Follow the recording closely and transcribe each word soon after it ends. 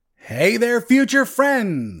Hey there, future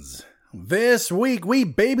friends! This week we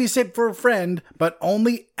babysit for a friend, but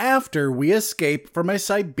only after we escape from a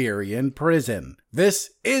Siberian prison.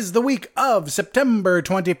 This is the week of September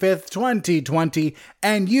 25th, 2020,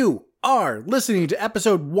 and you are listening to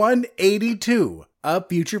episode 182 of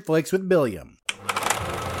Future Flicks with Billiam.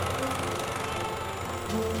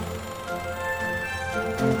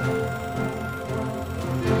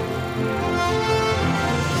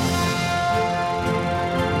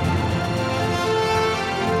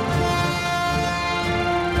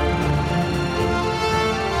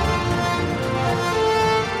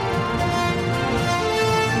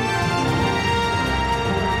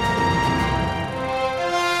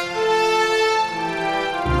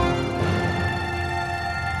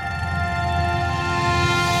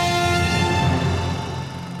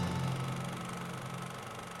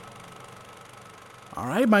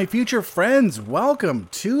 Alright, my future friends, welcome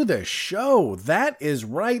to the show. That is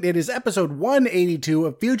right, it is episode 182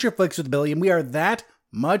 of Future Flicks with Billy, and we are that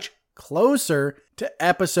much closer to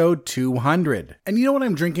episode 200. And you know what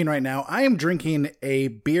I'm drinking right now? I am drinking a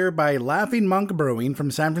beer by Laughing Monk Brewing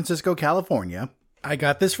from San Francisco, California. I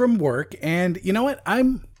got this from work, and you know what?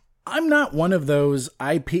 I'm not one of those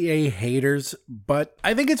IPA haters, but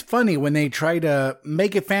I think it's funny when they try to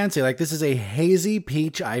make it fancy. Like, this is a hazy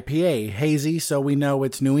peach IPA. Hazy, so we know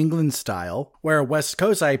it's New England style, where a West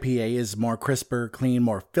Coast IPA is more crisper, clean,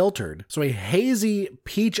 more filtered. So a hazy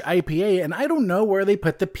peach IPA, and I don't know where they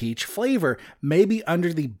put the peach flavor. Maybe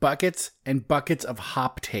under the buckets and buckets of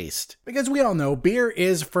hop taste. Because we all know beer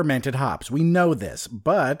is fermented hops. We know this,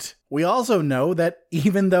 but we also know that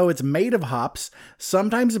even though it's made of hops,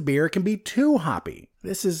 sometimes a beer can be too hoppy.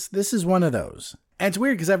 This is one of those. And it's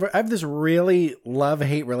weird because I have this really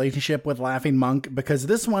love-hate relationship with Laughing Monk, because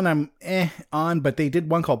this one I'm on, but they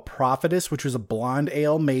did one called Prophetess, which was a blonde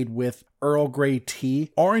ale made with Earl Grey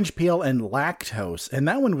tea, orange peel, and lactose. And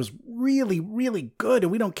that one was really, really good,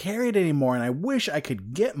 and we don't carry it anymore, and I wish I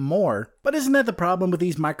could get more. But isn't that the problem with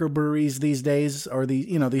these microbreweries these days, or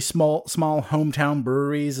these small hometown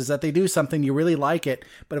breweries, is that they do something, you really like it,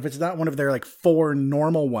 but if it's not one of their like 4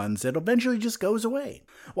 normal ones, it eventually just goes away.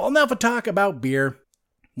 Well, enough of talk about beer.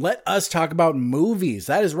 Let us talk about movies.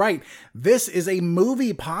 That is right. This is a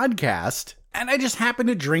movie podcast, and I just happen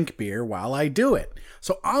to drink beer while I do it.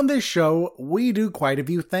 So on this show, we do quite a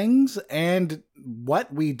few things, and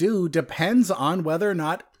what we do depends on whether or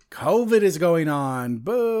not COVID is going on.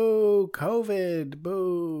 Boo! COVID!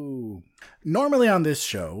 Boo! Normally on this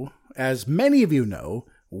show, as many of you know,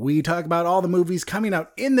 we talk about all the movies coming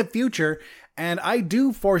out in the future, and I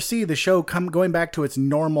do foresee the show going back to its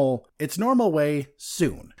normal way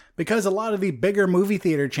soon. Because a lot of the bigger movie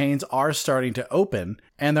theater chains are starting to open,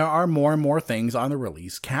 and there are more and more things on the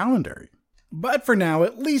release calendar. But for now,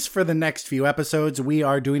 at least for the next few episodes, we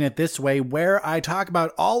are doing it this way, where I talk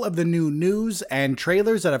about all of the new news and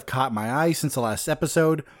trailers that have caught my eye since the last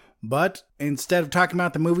episode. But instead of talking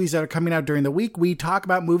about the movies that are coming out during the week, we talk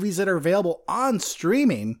about movies that are available on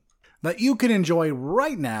streaming that you can enjoy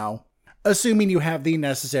right now, assuming you have the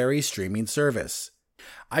necessary streaming service.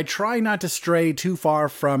 I try not to stray too far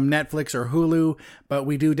from Netflix or Hulu, but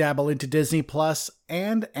we do dabble into Disney Plus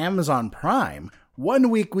and Amazon Prime. One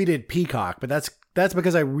week we did Peacock, but that's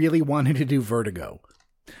because I really wanted to do Vertigo.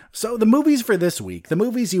 So the movies for this week, the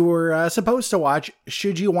movies you were supposed to watch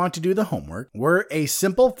should you want to do the homework, were A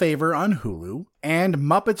Simple Favor on Hulu and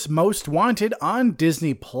Muppets Most Wanted on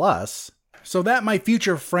Disney Plus. So that, my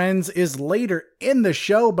future friends, is later in the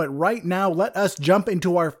show, but right now let us jump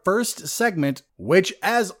into our first segment, which,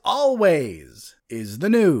 as always, is the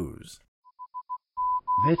news.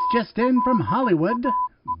 This just in from Hollywood,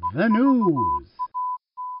 the news.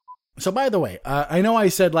 So by the way, I know I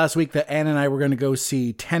said last week that Ann and I were going to go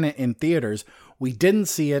see Tenet in theaters. We didn't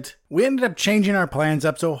see it. We ended up changing our plans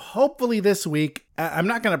up, so hopefully this week, I'm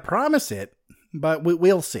not going to promise it, but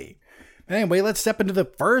we'll see. Anyway, let's step into the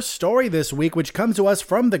first story this week, which comes to us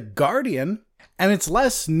from The Guardian. And it's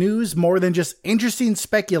less news, more than just interesting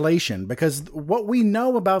speculation, because what we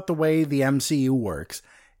know about the way the MCU works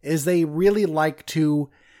is they really like to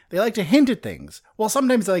hint at things. Well,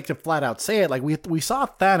 sometimes they like to flat out say it. Like we saw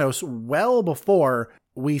Thanos well before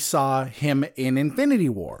we saw him in Infinity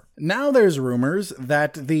War. Now there's rumors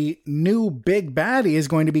that the new big baddie is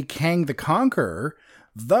going to be Kang the Conqueror.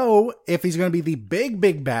 Though, if he's going to be the big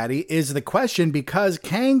baddie is the question, because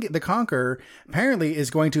Kang the Conqueror apparently is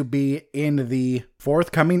going to be in the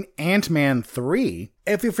forthcoming Ant-Man 3.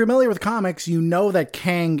 If you're familiar with comics, you know that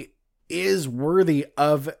Kang is worthy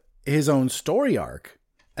of his own story arc.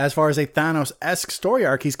 As far as a Thanos-esque story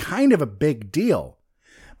arc, he's kind of a big deal.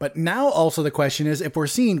 But now also the question is, if we're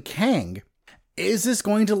seeing Kang Is this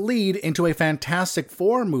going to lead into a Fantastic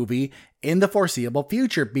Four movie in the foreseeable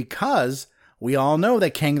future? Because we all know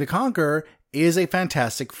that Kang the Conqueror is a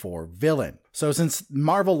Fantastic Four villain. So since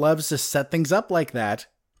Marvel loves to set things up like that,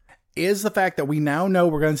 is the fact that we now know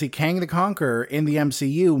we're going to see Kang the Conqueror in the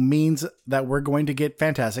MCU means that we're going to get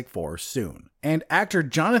Fantastic Four soon. And actor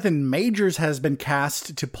Jonathan Majors has been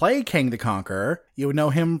cast to play Kang the Conqueror. You would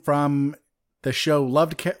know him from the show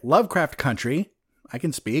Lovecraft Country, I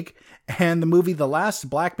can speak, and the movie The Last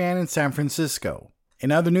Black Man in San Francisco.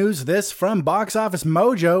 In other news, this from Box Office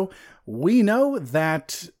Mojo, we know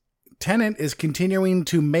that Tenet is continuing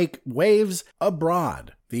to make waves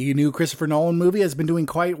abroad. The new Christopher Nolan movie has been doing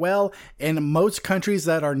quite well in most countries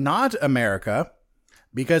that are not America,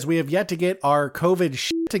 because we have yet to get our COVID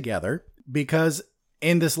shit together, because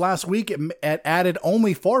in this last week, it added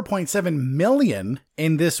only 4.7 million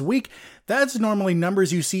in this week. That's normally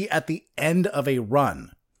numbers you see at the end of a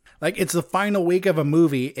run. Like, it's the final week of a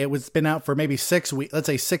movie. It was been out for maybe 6 weeks, let's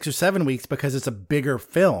say 6 or 7 weeks, because it's a bigger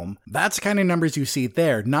film. That's the kind of numbers you see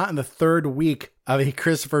there, not in the third week of a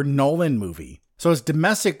Christopher Nolan movie. So its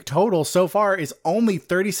domestic total so far is only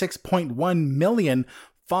 36.1 million,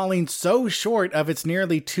 falling so short of its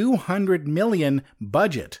nearly 200 million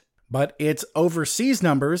budget. But its overseas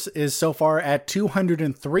numbers is so far at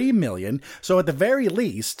 203 million. So at the very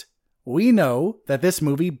least, we know that this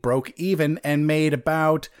movie broke even and made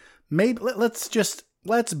about,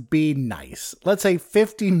 let's be nice. Let's say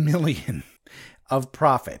 50 million of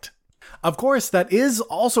profit. Of course, that is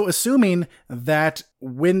also assuming that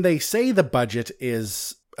when they say the budget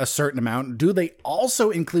is a certain amount, do they also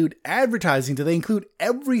include advertising? Do they include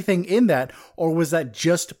everything in that? Or was that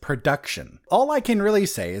just production? All I can really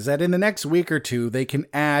say is that in the next week or two, they can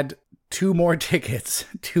add 2 more tickets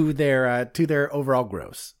to their overall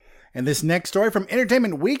gross. And this next story from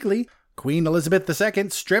Entertainment Weekly, Queen Elizabeth II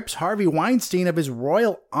strips Harvey Weinstein of his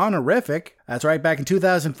royal honorific. That's right, back in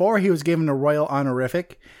 2004, he was given a royal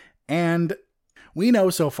honorific. And we know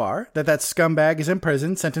so far that scumbag is in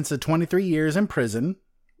prison, sentenced to 23 years in prison,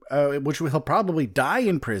 which he'll probably die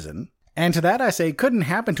in prison. And to that I say, couldn't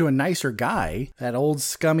happen to a nicer guy, that old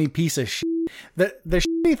scummy piece of shit. The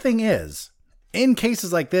shitty thing is, in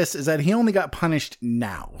cases like this, is that he only got punished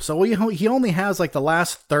now. So he only has like the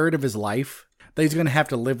last third of his life that he's going to have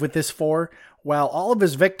to live with this for, while all of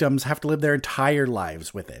his victims have to live their entire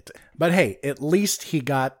lives with it. But hey, at least he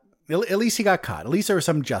got caught. At least there was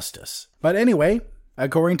some justice. But anyway,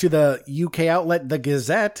 according to the UK outlet The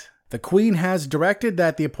Gazette, the Queen has directed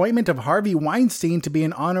that the appointment of Harvey Weinstein to be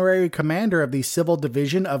an honorary commander of the Civil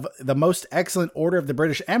Division of the Most Excellent Order of the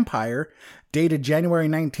British Empire, dated January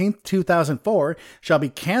 19th, 2004, shall be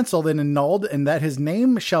cancelled and annulled, and that his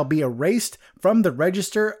name shall be erased from the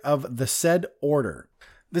register of the said order.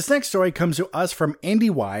 This next story comes to us from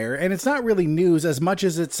IndieWire, and it's not really news as much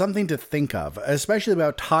as it's something to think of, especially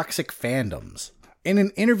about toxic fandoms. In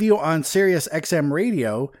an interview on Sirius XM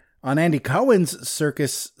Radio, on Andy Cohen's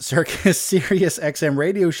Circus Sirius XM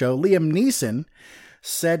radio show, Liam Neeson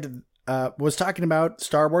was talking about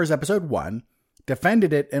Star Wars Episode 1,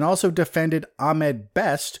 defended it, and also defended Ahmed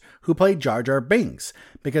Best, who played Jar Jar Binks,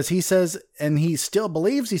 because he says, and he still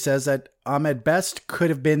believes, he says that Ahmed Best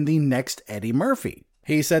could have been the next Eddie Murphy.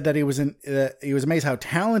 He said that he was amazed how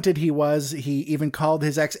talented he was. He even called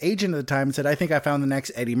his ex-agent at the time and said, "I think I found the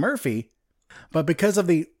next Eddie Murphy." But because of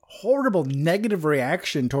the horrible negative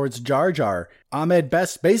reaction towards Jar Jar, Ahmed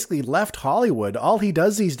Best basically left Hollywood. All he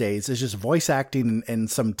does these days is just voice acting and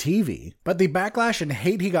some TV. But the backlash and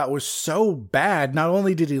hate he got was so bad, not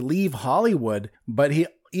only did he leave Hollywood, but he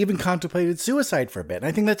even contemplated suicide for a bit. And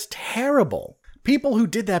I think that's terrible. People who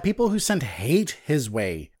did that, people who sent hate his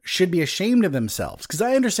way, should be ashamed of themselves. Because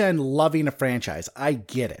I understand loving a franchise. I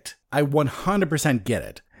get it. I 100% get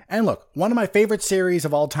it. And look, one of my favorite series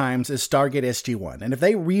of all times is Stargate SG-1. And if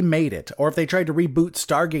they remade it, or if they tried to reboot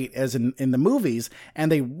Stargate as in the movies,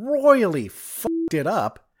 and they royally fucked it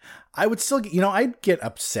up, I would still, I'd get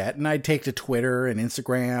upset, and I'd take to Twitter and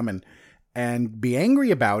Instagram and be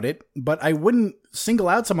angry about it, but I wouldn't single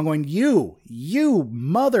out someone going, you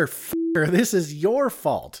motherfucker, this is your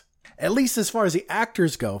fault. At least as far as the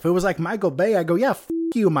actors go. If it was like Michael Bay, I go, yeah,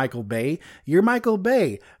 you, Michael Bay. You're Michael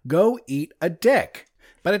Bay. Go eat a dick.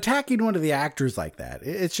 But attacking one of the actors like that,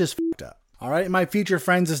 it's just fucked up. All right, my future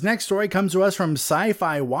friends, this next story comes to us from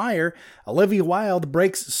Sci-Fi Wire. Olivia Wilde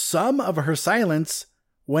breaks some of her silence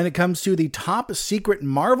when it comes to the top secret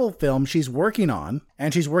Marvel film she's working on.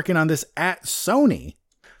 And she's working on this at Sony.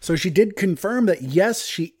 So she did confirm that yes,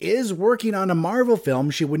 she is working on a Marvel film.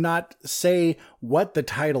 She would not say what the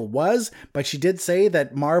title was, but she did say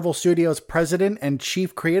that Marvel Studios president and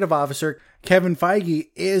chief creative officer Kevin Feige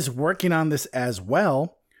is working on this as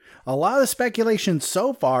well. A lot of speculation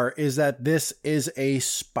so far is that this is a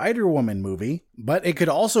Spider-Woman movie, but it could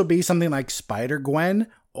also be something like Spider-Gwen,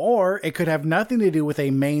 or it could have nothing to do with a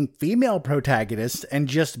main female protagonist and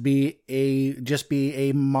just be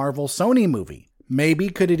a Marvel Sony movie. Maybe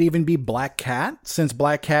could it even be Black Cat, since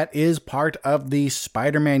Black Cat is part of the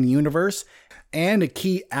Spider-Man universe and a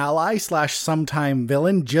key ally / sometime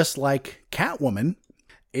villain, just like Catwoman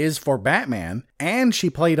is for Batman, and she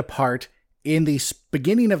played a part in the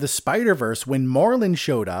beginning of the Spider-Verse when Morlun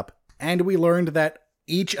showed up, and we learned that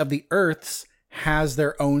each of the Earths has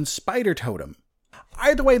their own spider totem.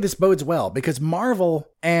 Either way, this bodes well, because Marvel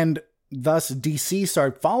and thus DC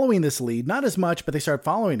started following this lead, not as much, but they started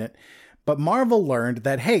following it. But Marvel learned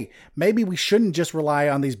that, hey, maybe we shouldn't just rely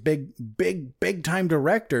on these big time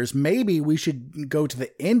directors. Maybe we should go to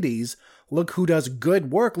the indies, look who does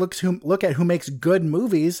good work, look at who makes good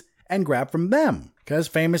movies, and grab from them. Because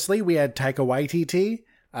famously, we had Taika Waititi.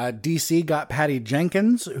 DC got Patty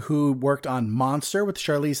Jenkins, who worked on Monster with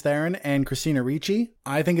Charlize Theron and Christina Ricci.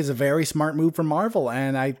 I think it's a very smart move from Marvel,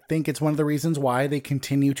 and I think it's one of the reasons why they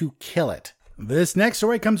continue to kill it. This next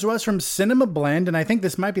story comes to us from Cinema Blend, and I think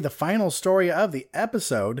this might be the final story of the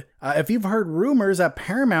episode. If you've heard rumors that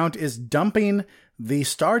Paramount is dumping the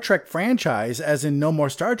Star Trek franchise, as in no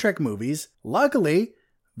more Star Trek movies, luckily,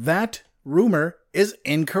 that rumor is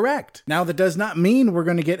incorrect. Now, that does not mean we're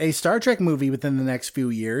going to get a Star Trek movie within the next few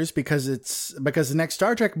years, because the next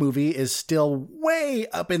Star Trek movie is still way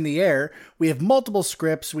up in the air. We have multiple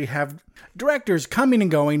scripts, we have directors coming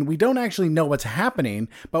and going. We don't actually know what's happening,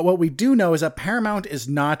 but what we do know is that Paramount is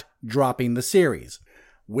not dropping the series.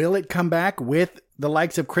 Will it come back with the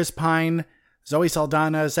likes of Chris Pine, Zoe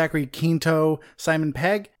Saldana, Zachary Quinto, Simon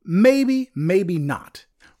Pegg? Maybe, maybe not.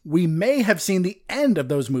 We may have seen the end of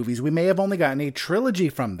those movies. We may have only gotten a trilogy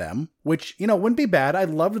from them, which, wouldn't be bad. I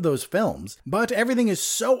loved those films. But everything is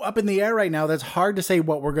so up in the air right now that's hard to say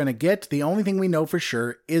what we're going to get. The only thing we know for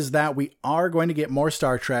sure is that we are going to get more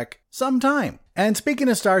Star Trek sometime. And speaking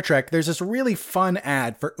of Star Trek, there's this really fun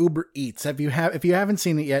ad for Uber Eats. If you haven't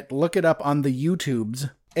seen it yet, look it up on the YouTubes.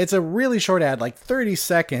 It's a really short ad, like 30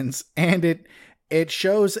 seconds, and it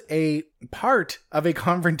shows a part of a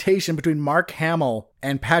confrontation between Mark Hamill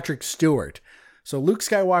and Patrick Stewart. So Luke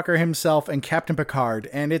Skywalker himself and Captain Picard,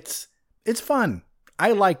 and it's fun.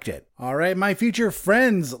 I liked it. All right, my future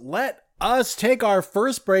friends, let us take our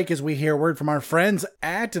first break as we hear word from our friends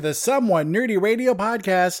at the Somewhat Nerdy Radio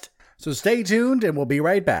podcast. So stay tuned and we'll be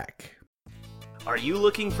right back. Are you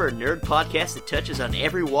looking for a nerd podcast that touches on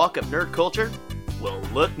every walk of nerd culture? Well,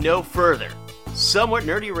 look no further. Somewhat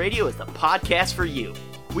Nerdy Radio is the podcast for you.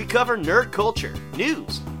 We cover nerd culture,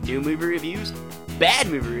 news, new movie reviews, bad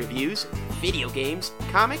movie reviews, video games,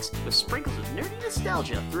 comics, with sprinkles of nerdy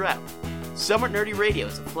nostalgia throughout. Somewhat Nerdy Radio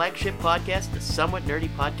is a flagship podcast of the Somewhat Nerdy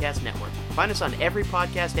Podcast Network. Find us on every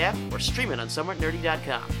podcast app or stream it on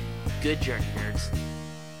somewhatnerdy.com. Good journey, nerds.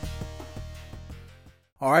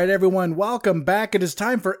 All right, everyone, welcome back. It is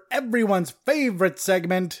time for everyone's favorite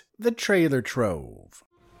segment, the Trailer Trove.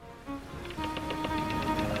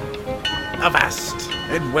 Avast,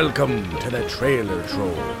 and welcome to the Trailer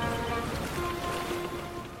Trove.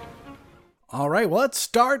 All right, well, let's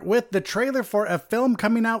start with the trailer for a film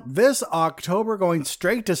coming out this October, going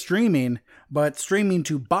straight to streaming, but streaming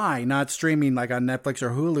to buy, not streaming like on Netflix or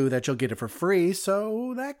Hulu that you'll get it for free,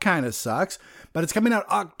 so that kind of sucks. But it's coming out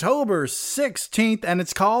October 16th, and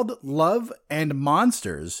it's called Love and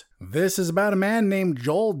Monsters. This is about a man named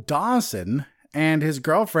Joel Dawson and his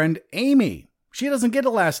girlfriend, Amy. She doesn't get a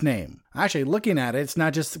last name. Actually, looking at it, it's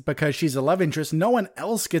not just because she's a love interest. No one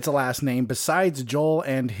else gets a last name besides Joel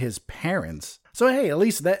and his parents. So hey, at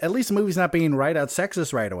least the movie's not being right out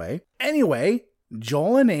sexist right away. Anyway,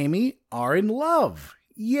 Joel and Amy are in love.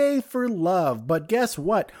 Yay for love. But guess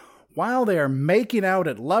what? While they are making out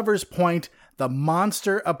at Lover's Point, the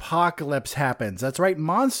monster apocalypse happens. That's right,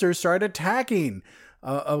 monsters start attacking.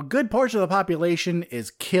 A good portion of the population is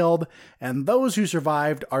killed, and those who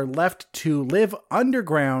survived are left to live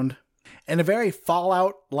underground in a very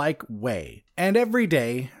Fallout-like way. And every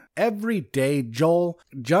day, Joel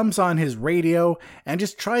jumps on his radio and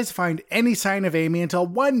just tries to find any sign of Amy until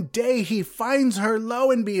one day he finds her. Lo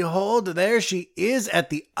and behold, there she is at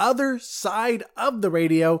the other side of the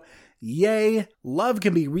radio. Yay, love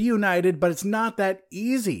can be reunited, but it's not that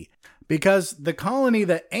easy. Because the colony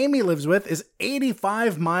that Amy lives with is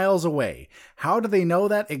 85 miles away. How do they know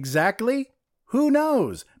that exactly? Who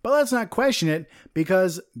knows? But let's not question it,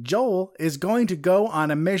 because Joel is going to go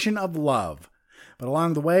on a mission of love. But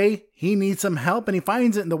along the way, he needs some help, and he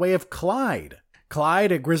finds it in the way of Clyde.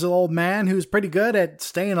 Clyde, a grizzled old man who's pretty good at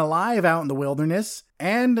staying alive out in the wilderness,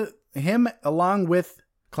 and him, along with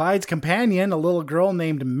Clyde's companion, a little girl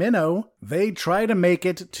named Minnow, they try to make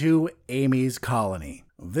it to Amy's colony.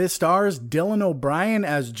 This stars Dylan O'Brien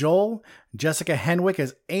as Joel, Jessica Henwick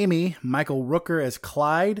as Amy, Michael Rooker as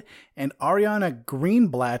Clyde, and Ariana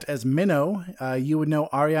Greenblatt as Minnow. You would know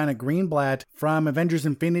Ariana Greenblatt from Avengers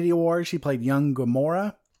Infinity War. She played young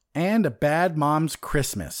Gamora. And Bad Moms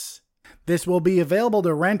Christmas. This will be available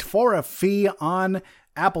to rent for a fee on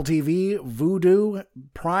Apple TV, Vudu,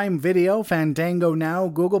 Prime Video, Fandango Now,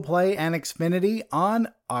 Google Play, and Xfinity on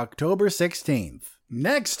October 16th.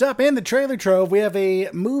 Next up in the trailer trove, we have a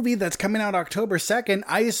movie that's coming out October 2nd,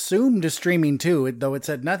 I assume to streaming too, though it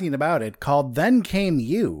said nothing about it, called Then Came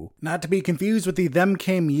You. Not to be confused with the Them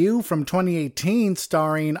Came You from 2018,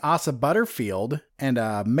 starring Asa Butterfield and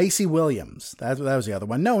Macy Williams. That was the other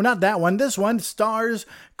one. No, not that one. This one stars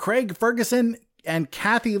Craig Ferguson and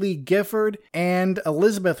Kathy Lee Gifford and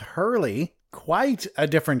Elizabeth Hurley. Quite a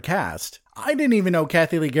different cast. I didn't even know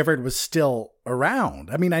Kathy Lee Gifford was still around.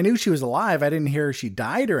 I mean, I knew she was alive. I didn't hear she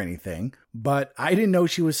died or anything, but I didn't know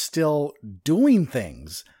she was still doing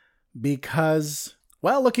things because,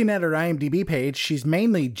 well, looking at her IMDb page, she's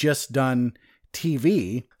mainly just done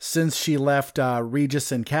TV since she left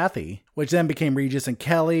Regis and Kathy, which then became Regis and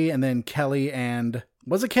Kelly, and then Kelly and...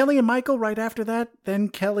 Was it Kelly and Michael right after that? Then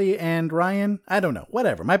Kelly and Ryan? I don't know.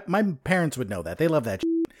 Whatever. My parents would know that. They love that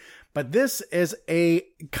shit. But this is a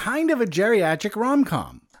kind of a geriatric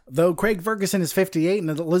rom-com. Though Craig Ferguson is 58 and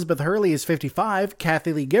Elizabeth Hurley is 55,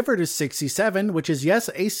 Kathy Lee Gifford is 67, which is, yes,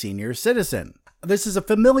 a senior citizen. This is a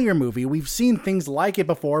familiar movie. We've seen things like it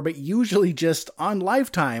before, but usually just on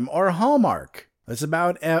Lifetime or Hallmark. It's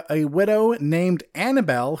about a widow named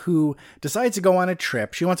Annabelle who decides to go on a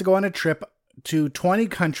trip. She wants to go on a trip to 20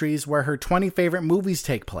 countries where her 20 favorite movies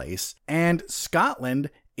take place, and Scotland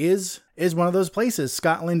is one of those places.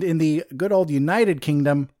 Scotland in the good old United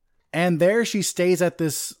Kingdom. And there she stays at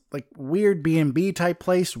this like weird B&B type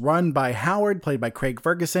place run by Howard, played by Craig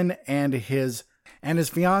Ferguson, and his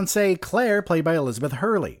fiancée Claire, played by Elizabeth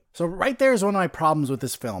Hurley. So right there is one of my problems with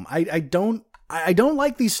this film. I don't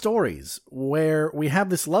like these stories where we have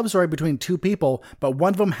this love story between two people, but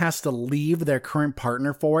one of them has to leave their current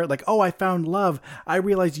partner for it. Like, oh, I found love. I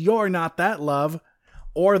realize you're not that love.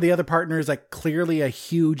 Or the other partner is like clearly a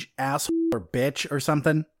huge asshole or bitch or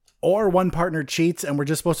something. Or one partner cheats and we're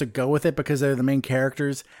just supposed to go with it because they're the main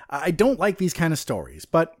characters. I don't like these kind of stories,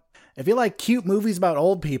 but if you like cute movies about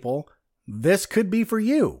old people, this could be for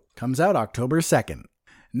you. Comes out October 2nd.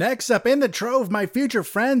 Next up in the trove, my future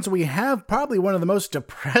friends, we have probably one of the most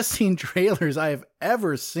depressing trailers I have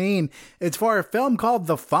ever seen. It's for a film called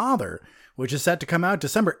The Father, which is set to come out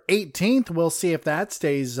December 18th. We'll see if that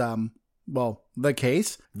stays, the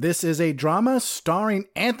case. This is a drama starring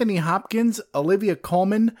Anthony Hopkins, Olivia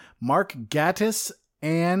Colman, Mark Gatiss,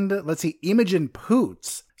 and Imogen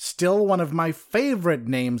Poots. Still one of my favorite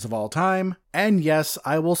names of all time. And yes,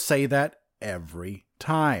 I will say that every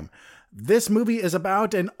time. This movie is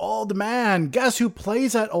about an old man. Guess who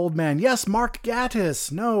plays that old man? Yes, Mark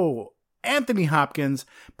Gatiss. No, Anthony Hopkins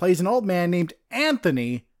plays an old man named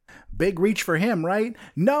Anthony. Big reach for him, right?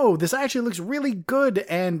 No, this actually looks really good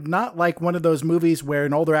and not like one of those movies where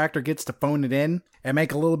an older actor gets to phone it in and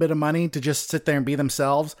make a little bit of money to just sit there and be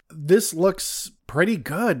themselves. This looks pretty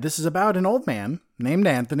good. This is about an old man named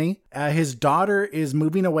Anthony. His daughter is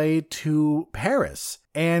moving away to Paris.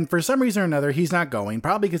 And for some reason or another, he's not going,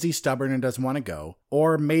 probably because he's stubborn and doesn't want to go.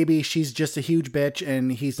 Or maybe she's just a huge bitch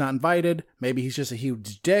and he's not invited. Maybe he's just a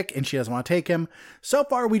huge dick and she doesn't want to take him. So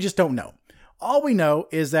far, we just don't know. All we know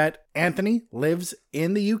is that Anthony lives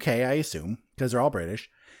in the UK, I assume, because they're all British,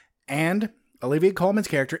 and Olivia Colman's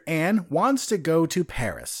character, Anne, wants to go to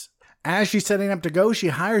Paris. As she's setting up to go, she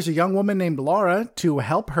hires a young woman named Laura to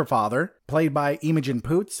help her father, played by Imogen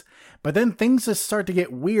Poots, but then things just start to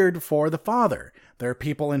get weird for the father. There are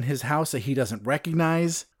people in his house that he doesn't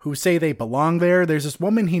recognize, who say they belong there. There's this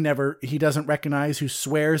woman he doesn't recognize who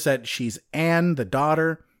swears that she's Anne, the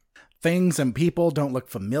daughter. Things and people don't look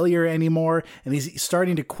familiar anymore, and he's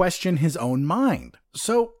starting to question his own mind.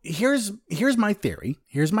 So here's my theory.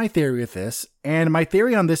 Here's my theory with this, and my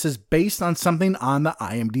theory on this is based on something on the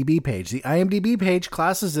IMDb page. The IMDb page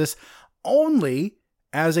classes this only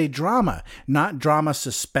as a drama, not drama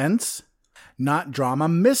suspense, not drama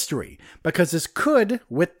mystery, because this could,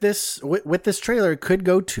 with this trailer, it could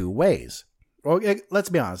go two ways. let's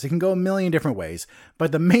be honest, it can go a million different ways,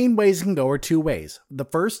 but the main ways it can go are two ways. The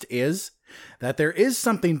first is that there is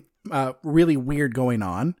something really weird going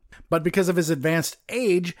on, but because of his advanced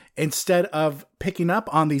age, instead of picking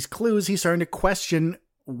up on these clues, he's starting to question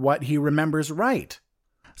what he remembers right.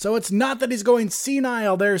 So it's not that he's going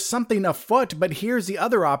senile, there's something afoot, but here's the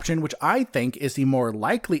other option, which I think is the more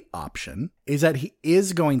likely option, is that he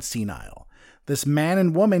is going senile. This man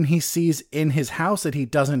and woman he sees in his house that he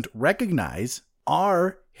doesn't recognize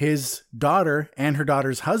are his daughter and her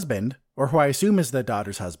daughter's husband, or who I assume is the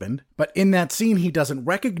daughter's husband. But in that scene, he doesn't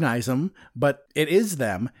recognize them, but it is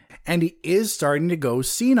them, and he is starting to go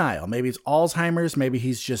senile. Maybe it's Alzheimer's, maybe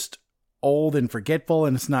he's just old and forgetful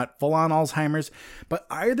and it's not full-on Alzheimer's. But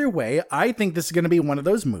either way, I think this is going to be one of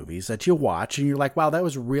those movies that you watch and you're like, wow, that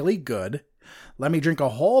was really good. Let me drink a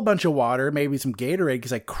whole bunch of water, maybe some Gatorade,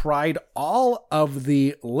 because I cried all of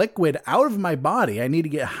the liquid out of my body. I need to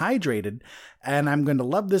get hydrated, and I'm going to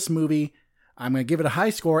love this movie. I'm going to give it a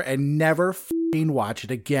high score and never f***ing watch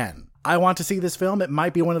it again. I want to see this film. It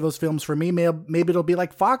might be one of those films for me. Maybe it'll be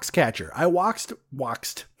like Foxcatcher. I watched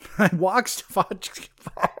Foxcatcher.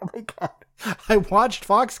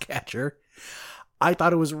 I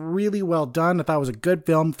thought it was really well done. I thought it was a good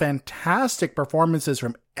film. Fantastic performances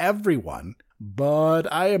from everyone.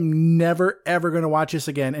 But I am never, ever going to watch this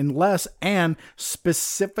again unless Anne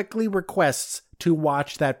specifically requests to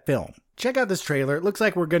watch that film. Check out this trailer. It looks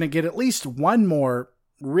like we're going to get at least one more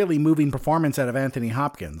really moving performance out of Anthony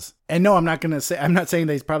Hopkins. And no, I'm not saying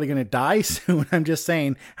that he's probably going to die soon. I'm just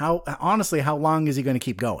saying how long is he going to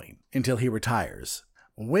keep going until he retires?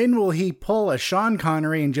 When will he pull a Sean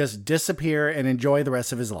Connery and just disappear and enjoy the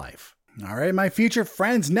rest of his life? All right, my future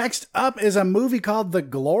friends, next up is a movie called The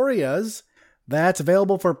Glorias. That's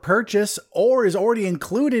available for purchase or is already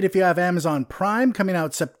included if you have Amazon Prime, coming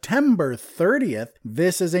out September 30th.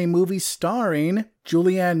 This is a movie starring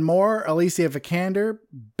Julianne Moore, Alicia Vikander,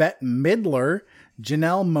 Bette Midler,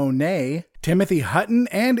 Janelle Monáe, Timothy Hutton,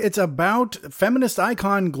 and it's about feminist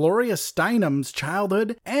icon Gloria Steinem's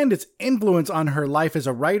childhood and its influence on her life as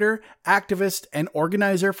a writer, activist, and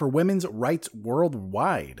organizer for women's rights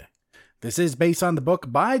worldwide. This is based on the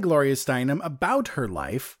book by Gloria Steinem about her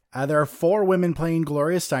life. There are 4 women playing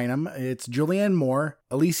Gloria Steinem. It's Julianne Moore,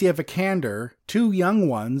 Alicia Vikander, 2 young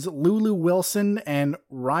ones, Lulu Wilson and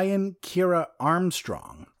Ryan Kiera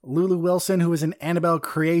Armstrong. Lulu Wilson, who is in Annabelle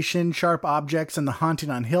Creation, Sharp Objects, and The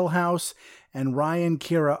Haunting on Hill House, and Ryan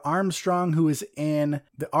Kiera Armstrong, who is in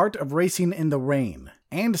The Art of Racing in the Rain,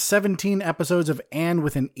 and 17 episodes of Anne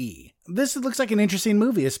with an E. This looks like an interesting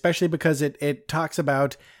movie, especially because it talks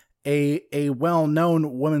about a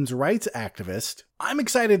well-known women's rights activist. I'm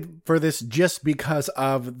excited for this just because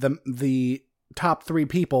of the top 3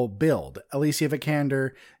 people billed: Alicia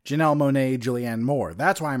Vikander, Janelle Monáe, Julianne Moore.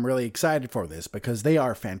 That's why I'm really excited for this, because they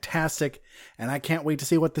are fantastic, and I can't wait to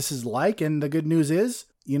see what this is like. And the good news is,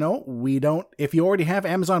 if you already have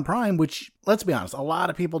Amazon Prime, which, let's be honest, a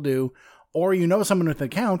lot of people do, or someone with an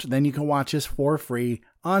account, then you can watch this for free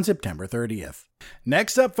on September 30th.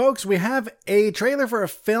 Next up, folks, we have a trailer for a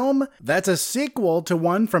film that's a sequel to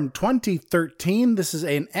one from 2013. This is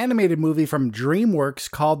an animated movie from DreamWorks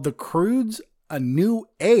called The Croods: A New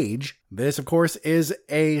Age. This, of course, is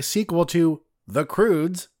a sequel to The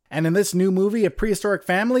Croods. And in this new movie, a prehistoric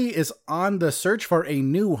family is on the search for a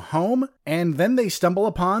new home, and then they stumble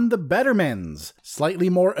upon the Bettermans, slightly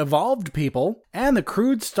more evolved people, and the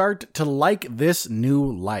Croods start to like this new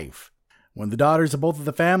life. When the daughters of both of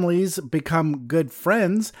the families become good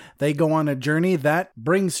friends, they go on a journey that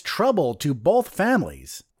brings trouble to both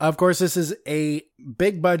families. Of course, this is a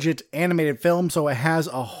big budget animated film, so it has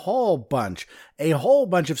a whole bunch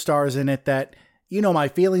of stars in it that, my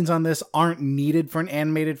feelings on this aren't needed for an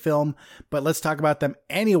animated film, but let's talk about them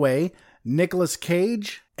anyway. Nicolas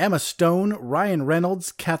Cage, Emma Stone, Ryan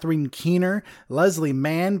Reynolds, Catherine Keener, Leslie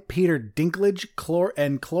Mann, Peter Dinklage,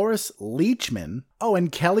 and Cloris Leachman. Oh,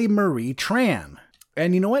 and Kelly Marie Tran.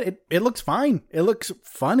 And you know what? It looks fine. It looks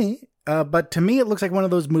funny. But to me, it looks like one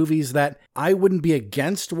of those movies that I wouldn't be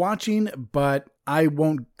against watching, but I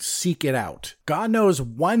won't seek it out. God knows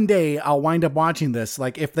one day I'll wind up watching this.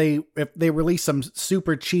 Like if they release some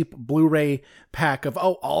super cheap Blu-ray pack of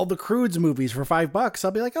all the Croods movies for $5,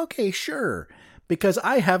 I'll be like, okay, sure, because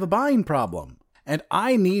I have a buying problem and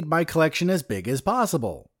I need my collection as big as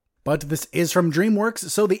possible. But this is from DreamWorks,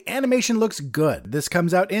 so the animation looks good. This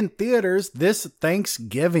comes out in theaters this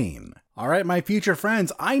Thanksgiving. All right, my future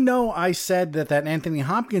friends, I know I said that Anthony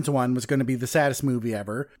Hopkins one was going to be the saddest movie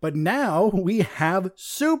ever, but now we have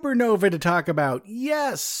Supernova to talk about.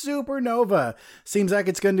 Yes, Supernova. Seems like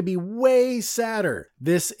it's going to be way sadder.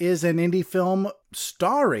 This is an indie film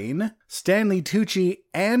starring Stanley Tucci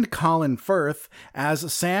and Colin Firth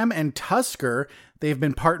as Sam and Tusker. They've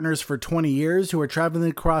been partners for 20 years who are traveling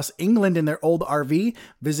across England in their old RV,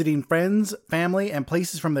 visiting friends, family, and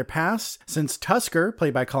places from their past, since Tusker,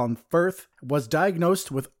 played by Colin Firth, was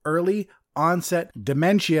diagnosed with early onset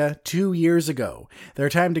dementia 2 years ago. Their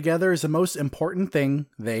time together is the most important thing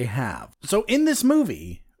they have. So in this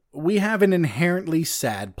movie, we have an inherently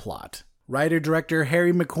sad plot. Writer-director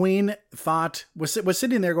Harry McQueen was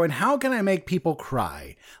sitting there going, how can I make people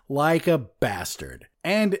cry like a bastard?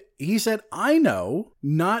 And he said, I know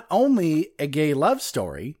not only a gay love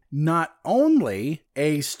story, not only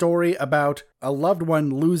a story about a loved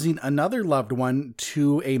one losing another loved one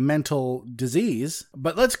to a mental disease,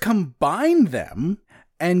 but let's combine them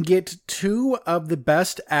and get two of the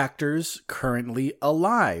best actors currently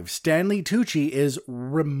alive. Stanley Tucci is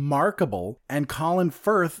remarkable, and Colin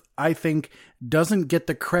Firth, I think, doesn't get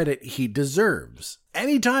the credit he deserves.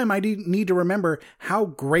 Anytime I need to remember how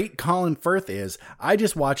great Colin Firth is, I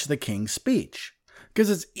just watch The King's Speech.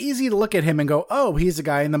 Because it's easy to look at him and go, oh, he's a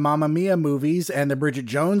guy in the Mamma Mia movies and the Bridget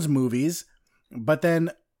Jones movies. But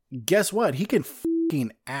then, guess what? He can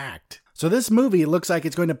fucking act. So this movie looks like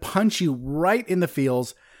it's going to punch you right in the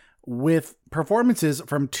feels with performances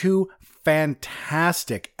from two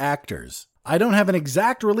fantastic actors. I don't have an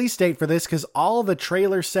exact release date for this because all the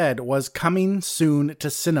trailer said was coming soon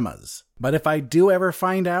to cinemas. But if I do ever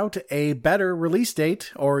find out a better release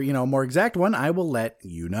date or, more exact one, I will let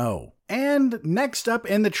you know. And next up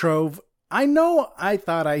in the trove, I know I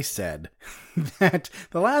thought I said that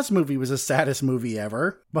the last movie was the saddest movie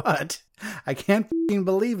ever, but I can't f***ing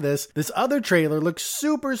believe this. This other trailer looks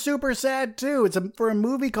super, super sad too. It's for a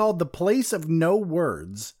movie called The Place of No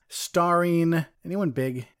Words, starring anyone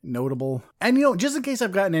big, notable? And just in case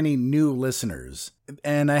I've gotten any new listeners,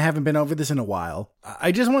 and I haven't been over this in a while,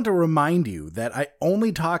 I just want to remind you that I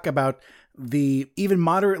only talk about the even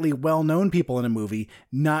moderately well-known people in a movie,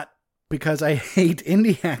 not because I hate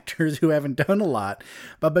indie actors who haven't done a lot,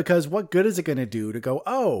 but because what good is it going to do to go,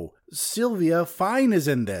 oh, Sylvia Fine is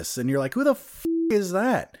in this, and you're like, who the f*** is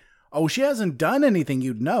that? Oh, she hasn't done anything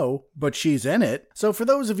you'd know, but she's in it. So for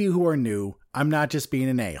those of you who are new, I'm not just being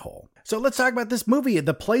an a-hole. So let's talk about this movie,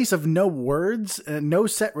 The Place of No Words. No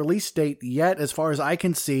set release date yet, as far as I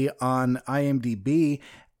can see on IMDb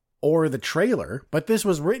or the trailer, but this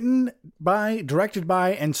was written by, directed by,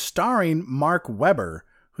 and starring Mark Webber,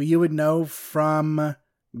 who you would know from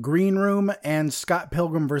Green Room and Scott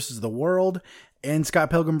Pilgrim vs. the World. In Scott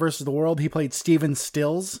Pilgrim vs. the World, he played Stephen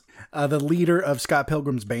Stills, the leader of Scott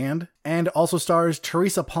Pilgrim's band, and also stars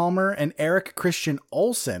Teresa Palmer and Eric Christian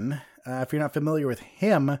Olsen. If you're not familiar with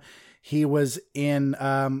him, he was in,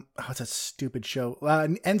 what's that stupid show?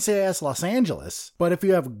 NCIS Los Angeles. But if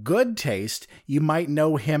you have good taste, you might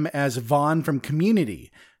know him as Vaughn from Community.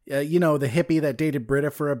 The hippie that dated Britta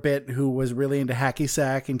for a bit, who was really into hacky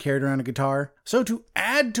sack and carried around a guitar. So to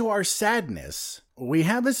add to our sadness, we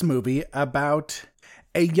have this movie about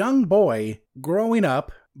a young boy growing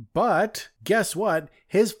up, but guess what?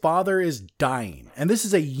 His father is dying. And this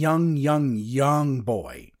is a young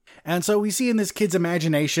boy. And so we see in this kid's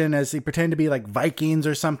imagination as they pretend to be like Vikings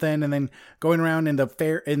or something, and then going around in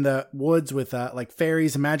the woods with like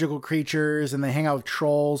fairies and magical creatures, and they hang out with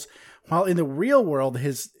trolls. While in the real world,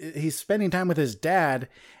 he's spending time with his dad,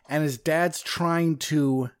 and his dad's trying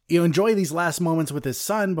to enjoy these last moments with his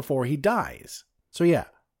son before he dies. So yeah,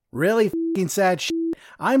 really fucking sad shit.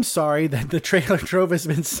 I'm sorry that the trailer trove has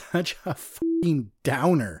been such a fucking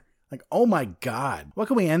downer. Like, oh my god, what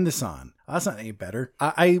can we end this on? Oh, that's not any better.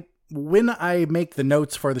 When I make the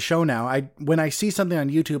notes for the show now, when I see something on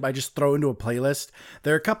YouTube, I just throw into a playlist.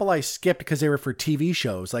 There are a couple I skipped because they were for TV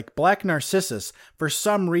shows, like Black Narcissus, for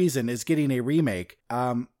some reason, is getting a remake.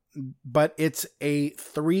 But it's a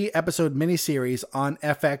 3-episode miniseries on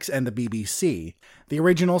FX and the BBC. The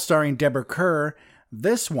original starring Deborah Kerr,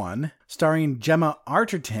 this one starring Gemma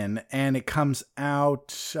Arterton, and it comes out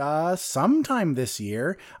sometime this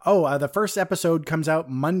year. The first episode comes out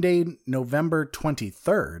Monday, November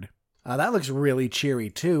 23rd. That looks really cheery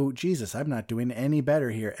too. Jesus, I'm not doing any better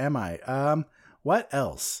here, am I? What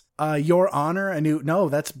else? Your Honor, no,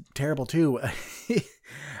 that's terrible too.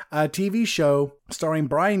 A TV show starring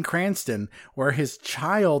Bryan Cranston where his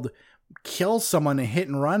child kills someone in a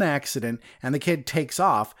hit-and-run accident and the kid takes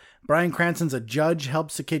off. Bryan Cranston's a judge,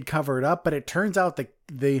 helps the kid cover it up, but it turns out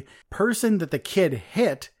the person that the kid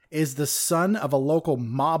hit is the son of a local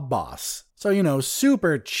mob boss. So,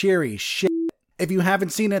 super cheery shit. If you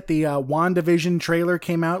haven't seen it, the WandaVision trailer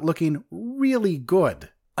came out looking really good.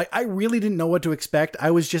 I really didn't know what to expect. I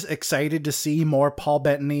was just excited to see more Paul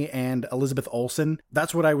Bettany and Elizabeth Olsen.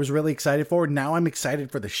 That's what I was really excited for. Now I'm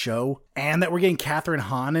excited for the show and that we're getting Catherine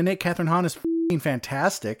Hahn in it. Catherine Hahn is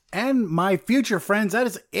fantastic. And my future friends, that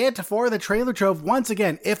is it for the Trailer Trove. Once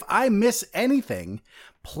again, if I miss anything,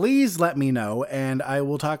 please let me know and I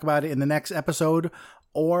will talk about it in the next episode,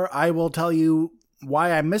 or I will tell you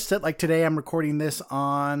why I missed it. Like today, I'm recording this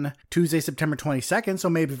on Tuesday, September 22nd. So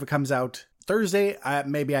maybe if it comes out Thursday,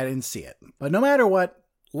 maybe I didn't see it. But no matter what,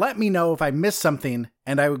 let me know if I missed something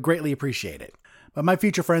and I would greatly appreciate it. But my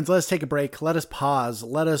future friends, let us take a break. Let us pause.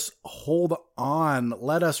 Let us hold on.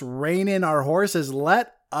 Let us rein in our horses.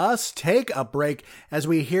 Let us take a break as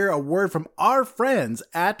we hear a word from our friends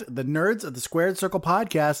at the Nerds of the Squared Circle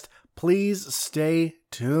podcast. Please stay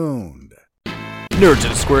tuned. Nerds of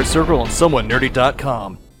the Squared Circle on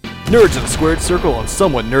SomewhatNerdy.com. Nerds of the Squared Circle on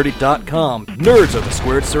SomewhatNerdy.com. Nerds of the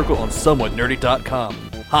Squared Circle on SomewhatNerdy.com.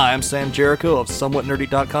 Hi, I'm Sam Jericho of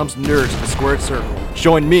SomewhatNerdy.com's Nerds of the Squared Circle.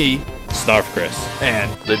 Join me, Snarf Chris, and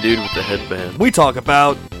the dude with the headband. We talk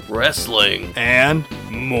about wrestling and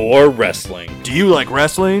more wrestling. Do you like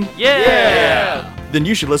wrestling? Yeah! Then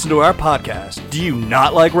you should listen to our podcast. Do you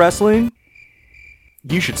not like wrestling?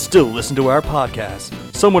 You should still listen to our podcast.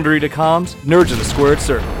 SomewhatNerdy.com's Nerds of the Squared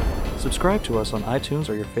Circle. Subscribe to us on iTunes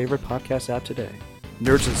or your favorite podcast app today.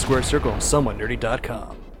 Nerds of the Squared Circle on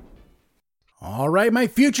SomewhatNerdy.com. All right, my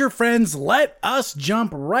future friends, let us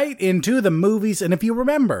jump right into the movies. And if you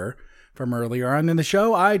remember from earlier on in the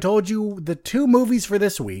show, I told you the two movies for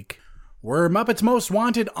this week were Muppets Most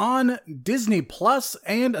Wanted on Disney Plus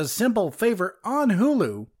and A Simple Favor on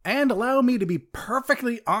Hulu. And allow me to be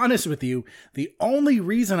perfectly honest with you, the only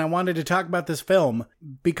reason I wanted to talk about this film,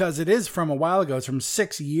 because it is from a while ago, it's from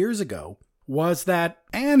 6 years ago, was that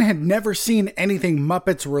Anne had never seen anything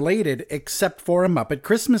Muppets related except for A Muppet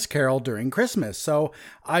Christmas Carol during Christmas. So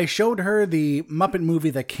I showed her the Muppet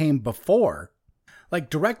movie that came before, like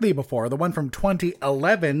directly before, the one from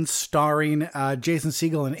 2011 starring Jason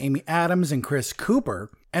Segel and Amy Adams and Chris Cooper.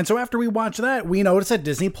 And so after we watched that, we noticed that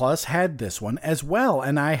Disney Plus had this one as well,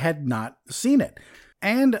 and I had not seen it.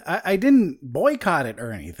 And I didn't boycott it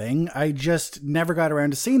or anything. I just never got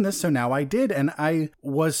around to seeing this, so now I did, and I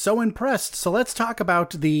was so impressed. So let's talk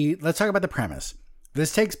about the premise.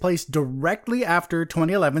 This takes place directly after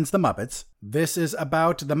 2011's The Muppets. This is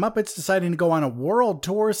about the Muppets deciding to go on a world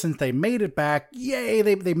tour since they made it back. Yay,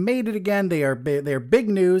 they made it again. They are big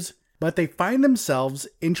news, but they find themselves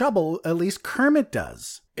in trouble, at least Kermit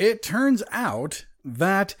does. It turns out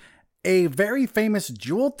that a very famous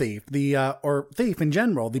jewel thief, or thief in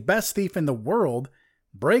general, the best thief in the world,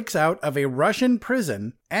 breaks out of a Russian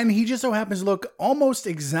prison, and he just so happens to look almost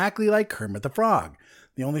exactly like Kermit the Frog.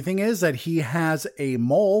 The only thing is that he has a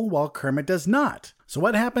mole while Kermit does not. So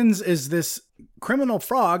what happens is this criminal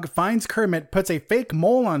frog finds Kermit, puts a fake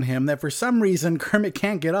mole on him that for some reason Kermit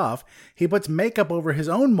can't get off. He puts makeup over his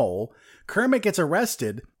own mole. Kermit gets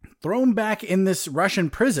arrested, thrown back in this Russian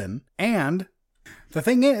prison, and the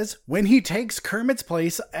thing is, when he takes Kermit's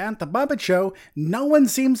place at the Muppet Show, no one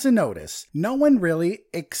seems to notice. No one really,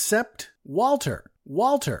 except Walter.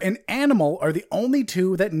 Walter and Animal are the only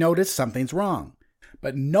two that notice something's wrong.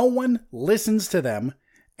 But no one listens to them.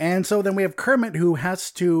 And so then we have Kermit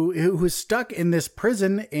who's stuck in this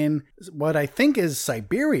prison in what I think is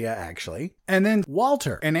Siberia, actually. And then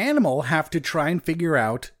Walter and Animal have to try and figure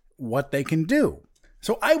out what they can do.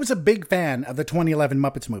 So I was a big fan of the 2011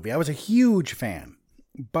 Muppets movie. I was a huge fan.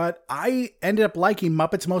 But I ended up liking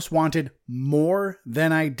Muppets Most Wanted more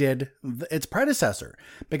than I did its predecessor,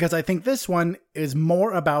 because I think this one is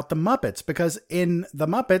more about the Muppets, because in the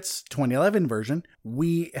Muppets 2011 version,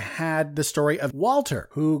 we had the story of Walter,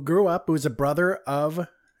 who grew up, who was a brother of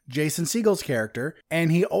Jason Segel's character,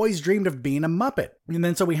 and he always dreamed of being a Muppet. And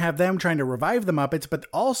then so we have them trying to revive the Muppets, but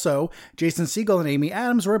also Jason Segel and Amy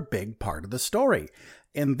Adams were a big part of the story.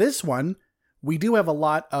 In this one, we do have a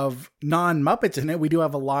lot of non-Muppets in it. We do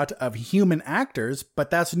have a lot of human actors,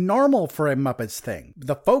 but that's normal for a Muppets thing.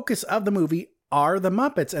 The focus of the movie are the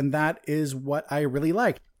Muppets, and that is what I really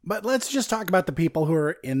like. But let's just talk about the people who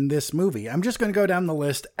are in this movie. I'm just going to go down the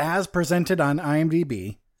list as presented on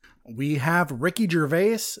IMDb. We have Ricky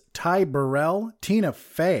Gervais, Ty Burrell, Tina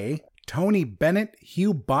Fey, Tony Bennett,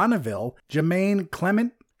 Hugh Bonneville, Jermaine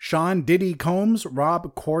Clement, Sean Diddy Combs,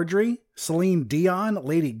 Rob Corddry, Celine Dion,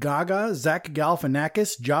 Lady Gaga, Zach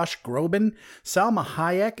Galifianakis, Josh Groban, Salma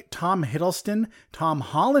Hayek, Tom Hiddleston, Tom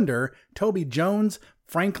Hollander, Toby Jones,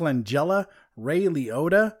 Frank Langella, Ray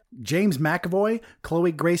Liotta, James McAvoy,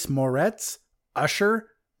 Chloe Grace Moretz, Usher,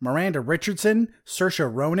 Miranda Richardson,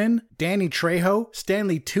 Saoirse Ronan, Danny Trejo,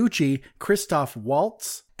 Stanley Tucci, Christoph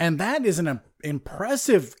Waltz. And that is an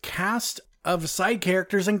impressive cast of side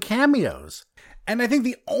characters and cameos. And I think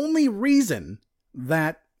the only reason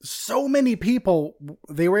that so many people,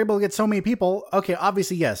 they were able to get so many people, okay,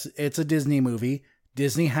 obviously, yes, it's a Disney movie.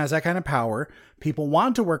 Disney has that kind of power. People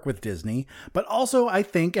want to work with Disney, but also I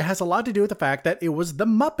think it has a lot to do with the fact that it was the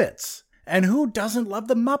Muppets. And who doesn't love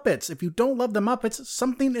the Muppets? If you don't love the Muppets,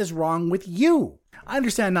 something is wrong with you. I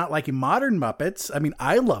understand not liking modern Muppets. I mean,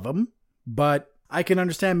 I love them, but I can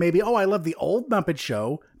understand maybe, I love the old Muppet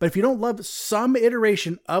Show. But if you don't love some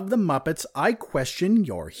iteration of the Muppets, I question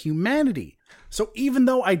your humanity. So even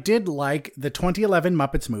though I did like the 2011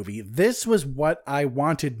 Muppets movie, this was what I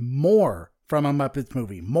wanted more from a Muppets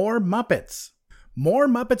movie. More Muppets. More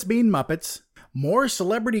Muppets being Muppets. More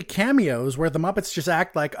celebrity cameos where the Muppets just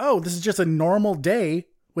act like, this is just a normal day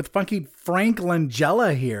with funky Frank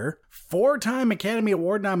Langella here. 4-time Academy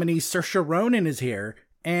Award nominee Saoirse Ronan is here.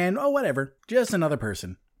 And, whatever, just another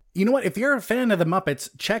person. You know what? If you're a fan of the Muppets,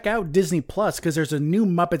 check out Disney Plus because there's a new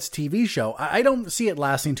Muppets TV show. I don't see it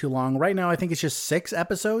lasting too long. Right now, I think it's just 6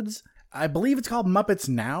 episodes. I believe it's called Muppets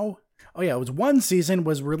Now. Oh yeah, it was 1 season,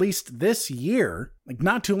 was released this year, like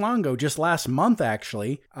not too long ago, just last month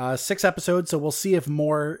actually. 6 episodes, so we'll see if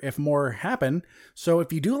more happen. So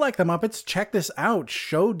if you do like the Muppets, check this out.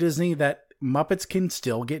 Show Disney that Muppets can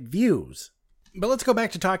still get views. But let's go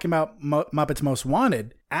back to talking about Muppets Most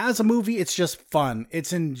Wanted. As a movie, it's just fun.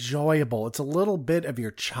 It's enjoyable. It's a little bit of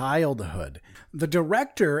your childhood. The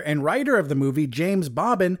director and writer of the movie, James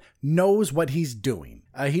Bobbin, knows what he's doing.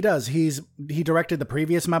 He does. He directed the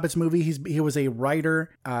previous Muppets movie. He was a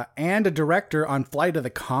writer and a director on Flight of the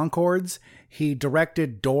Conchords. He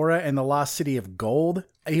directed Dora and the Lost City of Gold.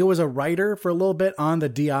 He was a writer for a little bit on the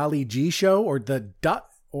Da Ali G Show or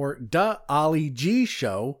Da Ali G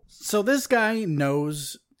Show. So this guy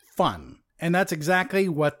knows fun. And that's exactly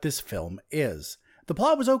what this film is. The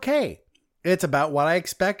plot was okay. It's about what I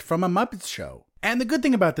expect from a Muppets show. And the good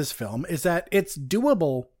thing about this film is that it's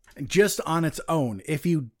doable just on its own. If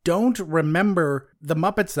you don't remember the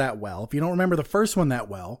Muppets that well, if you don't remember the first one that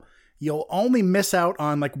well, you'll only miss out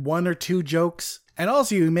on like 1 or 2 jokes. And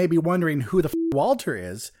also you may be wondering who the Walter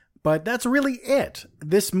is, but that's really it.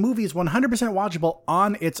 This movie is 100% watchable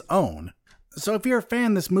on its own. So if you're a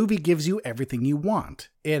fan, this movie gives you everything you want.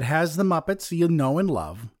 It has the Muppets you know and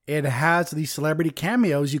love. It has the celebrity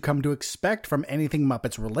cameos you come to expect from anything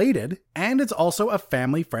Muppets related. And it's also a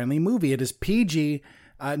family-friendly movie. It is PG.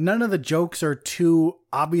 None of the jokes are too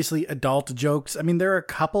obviously adult jokes. I mean, there are a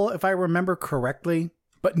couple, if I remember correctly,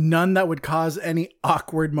 but none that would cause any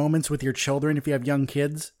awkward moments with your children if you have young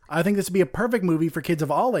kids. I think this would be a perfect movie for kids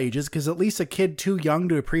of all ages because at least a kid too young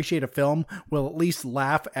to appreciate a film will at least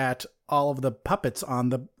laugh at all of the puppets on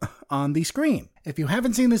the screen. If you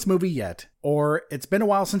haven't seen this movie yet, or it's been a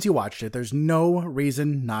while since you watched it, there's no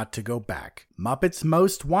reason not to go back. Muppets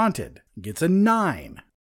Most Wanted gets a 9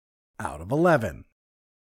 out of 11.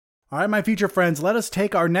 All right, my future friends, let us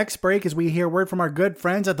take our next break as we hear word from our good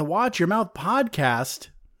friends at the Watch Your Mouth podcast,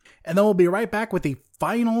 and then we'll be right back with the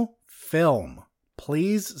final film.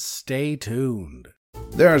 Please stay tuned.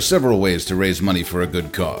 There are several ways to raise money for a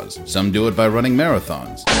good cause. Some do it by running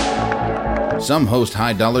marathons. Some host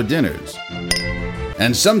high-dollar dinners.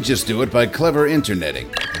 And some just do it by clever interneting.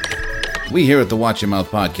 We here at the Watch Your Mouth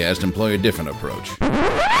podcast employ a different approach.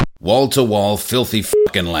 Wall-to-wall, filthy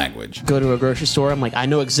fucking language. Go to a grocery store, I'm like, I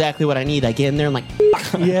know exactly what I need. I get in there, I'm like,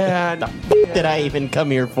 yeah, the did I even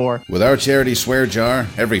come here for? With our charity swear jar,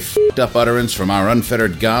 every fucked up utterance from our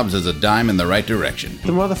unfettered gobs is a dime in the right direction.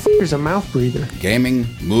 The motherfucker's a mouth breather. Gaming,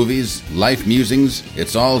 movies, life musings,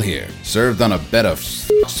 it's all here. Served on a bed of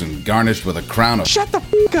fucks and garnished with a crown of... Shut the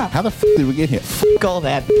fuck up! How the fuck did we get here? Fuck all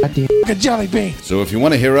that, goddamn a jelly bean. So if you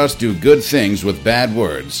want to hear us do good things with bad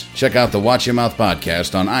words, check out the Watch Your Mouth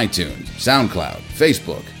podcast on iTunes, SoundCloud,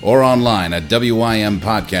 Facebook, or online at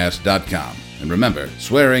wympodcast.com. And remember,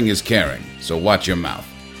 swearing is caring, so watch your mouth.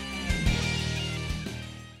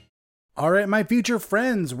 All right, my future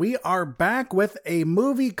friends, we are back with a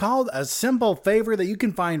movie called A Simple Favor that you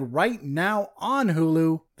can find right now on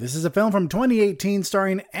Hulu. This is a film from 2018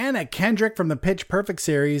 starring Anna Kendrick from the Pitch Perfect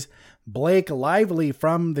series, Blake Lively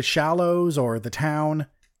from The Shallows or The Town,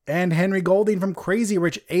 and Henry Golding from Crazy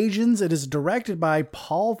Rich Asians. It is directed by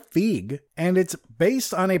Paul Feig, and it's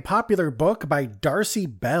based on a popular book by Darcy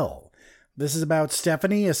Bell. This is about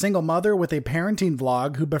Stephanie, a single mother with a parenting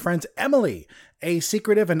vlog who befriends Emily, a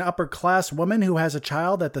secretive and upper-class woman who has a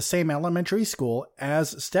child at the same elementary school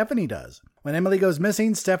as Stephanie does. When Emily goes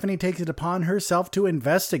missing, Stephanie takes it upon herself to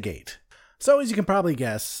investigate. So as you can probably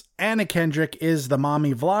guess, Anna Kendrick is the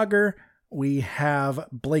mommy vlogger. We have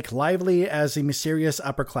Blake Lively as a mysterious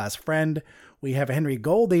upper-class friend. We have Henry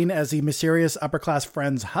Golding as the mysterious upper-class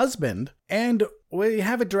friend's husband, and we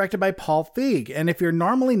have it directed by Paul Feig. And if you're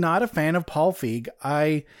normally not a fan of Paul Feig,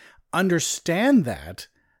 I understand that,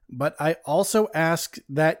 but I also ask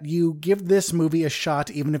that you give this movie a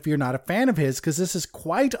shot even if you're not a fan of his, because this is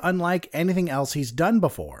quite unlike anything else he's done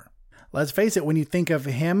before. Let's face it, when you think of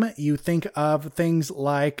him, you think of things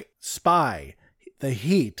like Spy, The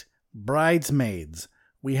Heat, Bridesmaids.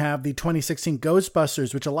 We have the 2016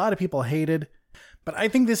 Ghostbusters, which a lot of people hated, but I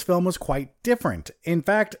think this film was quite different. In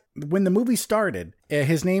fact, when the movie started,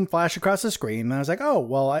 his name flashed across the screen, and I was like, oh,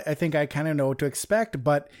 well, I think I kind of know what to expect,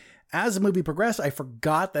 but as the movie progressed, I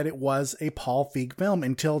forgot that it was a Paul Feig film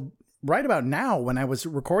until right about now when I was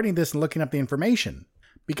recording this and looking up the information.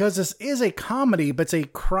 Because this is a comedy, but it's a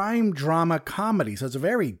crime drama comedy, so it's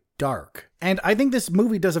very dark. And I think this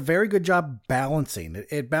movie does a very good job balancing.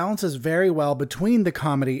 It balances very well between the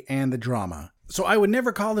comedy and the drama. So I would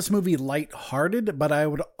never call this movie lighthearted, but I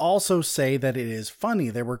would also say that it is funny.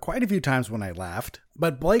 There were quite a few times when I laughed.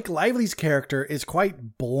 But Blake Lively's character is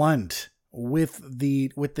quite blunt with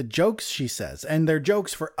the jokes she says. And they're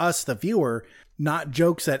jokes for us, the viewer, not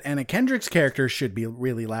jokes that Anna Kendrick's character should be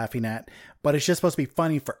really laughing at, but it's just supposed to be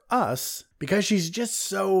funny for us because she's just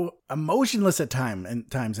so emotionless at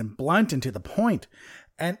times and blunt and to the point.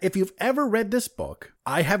 And if you've ever read this book,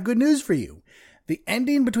 I have good news for you. The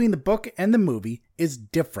ending between the book and the movie is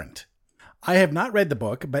different. I have not read the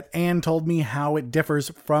book, but Anne told me how it differs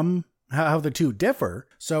from how the two differ.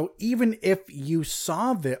 So even if you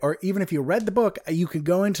saw or even if you read the book, you could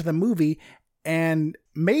go into the movie and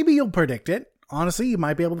maybe you'll predict it. Honestly, you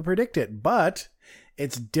might be able to predict it, but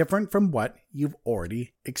it's different from what you've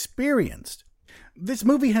already experienced. This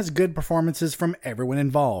movie has good performances from everyone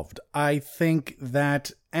involved. I think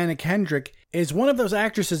that Anna Kendrick is one of those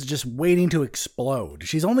actresses just waiting to explode.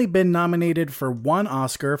 She's only been nominated for 1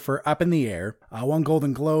 Oscar for Up in the Air, 1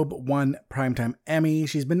 Golden Globe, 1 Primetime Emmy.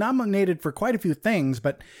 She's been nominated for quite a few things,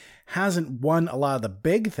 but hasn't won a lot of the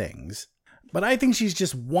big things. But I think she's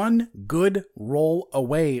just one good role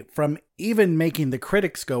away from even making the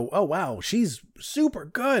critics go, oh wow, she's super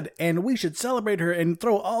good and we should celebrate her and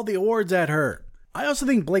throw all the awards at her. I also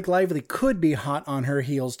think Blake Lively could be hot on her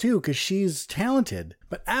heels too, because she's talented.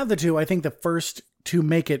 But out of the two, I think the first to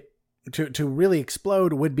make it to really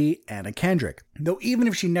explode would be Anna Kendrick. Though even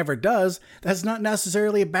if she never does, that's not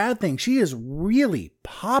necessarily a bad thing. She is really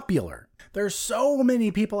popular. There's so many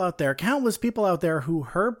people out there, countless people out there, who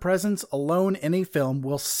her presence alone in a film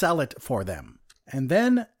will sell it for them. And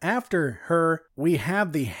then after her, we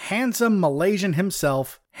have the handsome Malaysian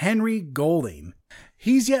himself, Henry Golding.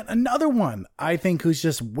 He's yet another one, I think, who's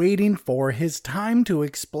just waiting for his time to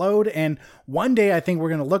explode. And one day I think we're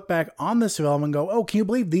going to look back on this film and go, oh, can you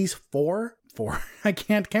believe these four, I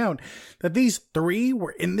can't count, that these 3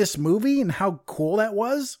 were in this movie and how cool that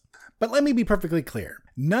was? But let me be perfectly clear.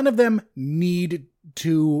 None of them need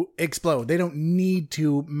to explode. They don't need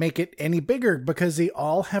to make it any bigger because they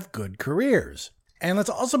all have good careers. And let's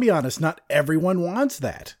also be honest, not everyone wants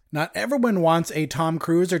that. Not everyone wants a Tom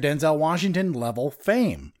Cruise or Denzel Washington level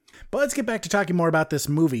fame. But let's get back to talking more about this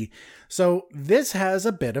movie. So this has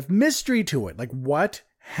a bit of mystery to it. Like, what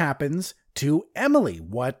happens to Emily?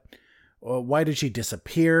 Why did she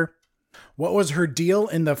disappear? What was her deal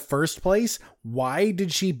in the first place? Why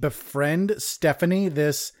did she befriend Stephanie,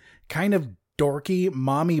 this kind of dorky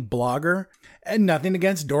mommy blogger? And nothing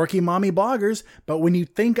against dorky mommy bloggers, but when you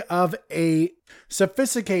think of a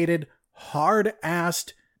sophisticated,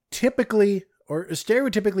 hard-assed, typically or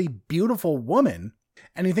stereotypically beautiful woman,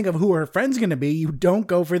 and you think of who her friend's going to be, you don't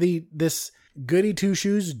go for this goody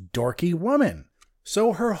two-shoes dorky woman.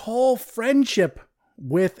 So her whole friendship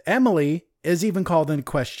with Emily is even called into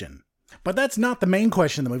question. But that's not the main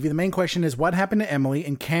question of the movie. The main question is what happened to Emily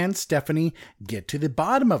and can Stephanie get to the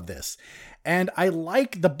bottom of this? And I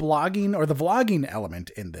like the blogging or the vlogging element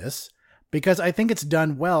in this because I think it's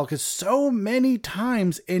done well, because so many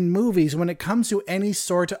times in movies when it comes to any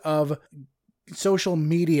sort of social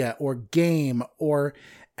media or game or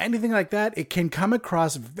anything like that, it can come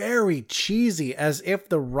across very cheesy, as if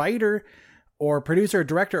the writer or producer or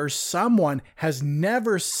director or someone has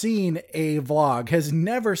never seen a vlog, has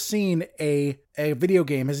never seen a video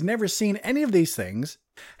game, has never seen any of these things.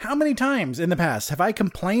 How many times in the past have I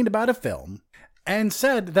complained about a film and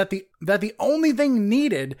said that the only thing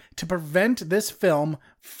needed to prevent this film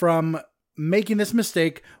from making this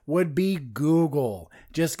mistake would be Google?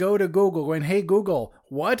 Just go to Google going, hey Google,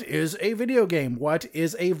 what is a video game? What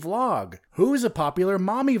is a vlog? Who's a popular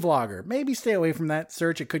mommy vlogger? Maybe stay away from that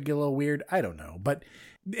search. It could get a little weird. I don't know. But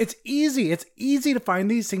it's easy. It's easy to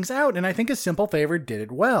find these things out. And I think A Simple Favor did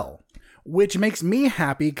it well. which makes me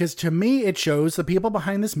happy because to me it shows the people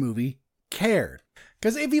behind this movie cared.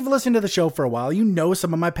 Because if you've listened to the show for a while, you know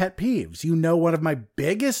some of my pet peeves. You know one of my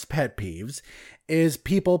biggest pet peeves is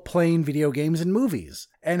people playing video games in movies,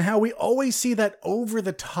 and how we always see that over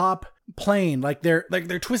the top playing, like they're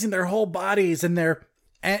twisting their whole bodies and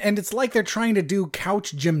it's like they're trying to do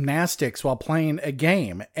couch gymnastics while playing a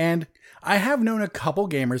game. And I have known a couple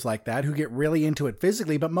gamers like that who get really into it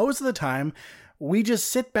physically, but most of the time we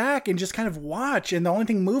just sit back and just kind of watch, and the only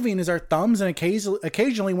thing moving is our thumbs, and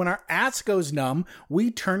occasionally when our ass goes numb, we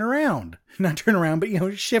turn around. Not turn around,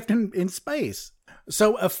 but, shift in space.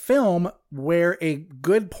 So a film where a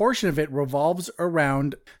good portion of it revolves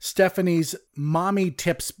around Stephanie's mommy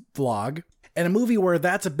tips vlog, and a movie where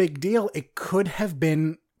that's a big deal, it could have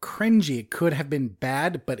been cringy. It could have been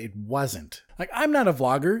bad, but it wasn't. Like, I'm not a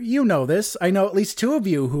vlogger. You know this. I know at least 2 of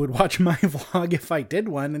you who would watch my vlog if I did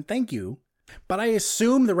one, and thank you. But I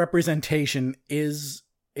assume the representation is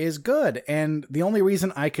good, and the only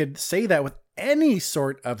reason I could say that with any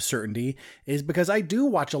sort of certainty is because I do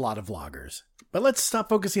watch a lot of vloggers. But let's stop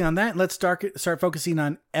focusing on that and let's start focusing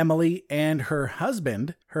on Emily and her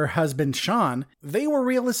husband Sean. They were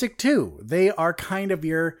realistic too. They are kind of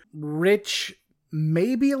your rich,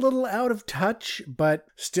 maybe a little out of touch, but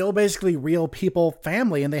still basically real people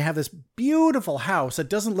family, and they have this beautiful house that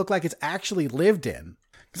doesn't look like it's actually lived in.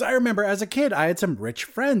 Because I remember as a kid, I had some rich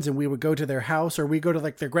friends and we would go to their house, or we'd go to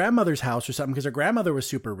like their grandmother's house or something because their grandmother was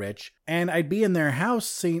super rich. And I'd be in their house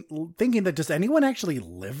thinking that, does anyone actually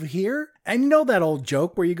live here? And you know that old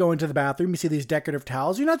joke where you go into the bathroom, you see these decorative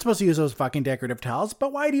towels. You're not supposed to use those fucking decorative towels,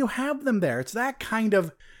 but why do you have them there? It's that kind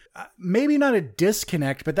of, maybe not a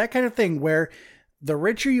disconnect, but that kind of thing where the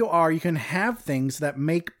richer you are, you can have things that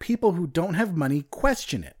make people who don't have money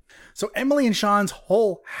question it. So Emily and Sean's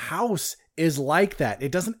whole house is like that.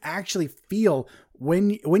 It doesn't actually feel,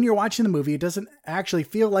 when you're watching the movie, it doesn't actually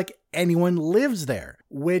feel like anyone lives there,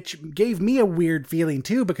 which gave me a weird feeling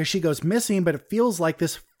too, because she goes missing, but it feels like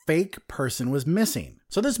this fake person was missing.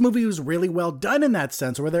 So this movie was really well done in that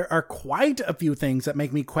sense, where there are quite a few things that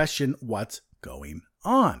make me question what's going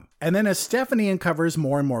on. And then as Stephanie uncovers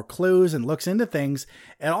more and more clues and looks into things,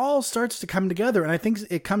 it all starts to come together. And I think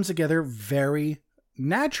it comes together very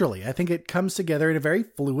naturally. I think it comes together in a very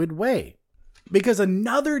fluid way. Because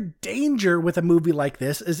another danger with a movie like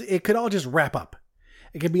this is it could all just wrap up.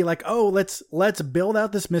 It could be like, oh, let's build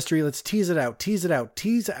out this mystery. Let's tease it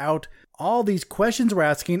out all these questions we're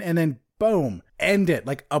asking, and then boom, end it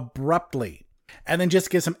like abruptly. And then just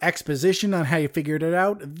get some exposition on how you figured it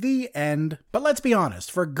out. The end. But let's be honest,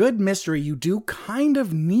 for a good mystery, you do kind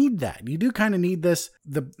of need that. You do kind of need this,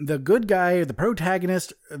 the good guy, the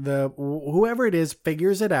protagonist, whoever it is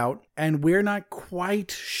figures it out, and we're not quite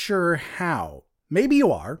sure how. Maybe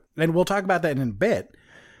you are, and we'll talk about that in a bit,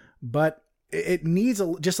 but it needs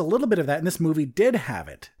just a little bit of that, and this movie did have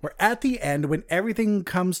it. Where at the end, when everything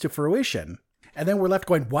comes to fruition, and then we're left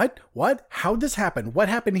going, what? How'd this happen? What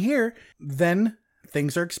happened here? Then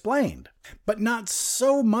things are explained. But not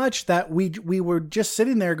so much that we were just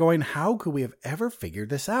sitting there going, how could we have ever figured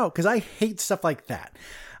this out? Because I hate stuff like that.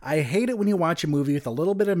 I hate it when you watch a movie with a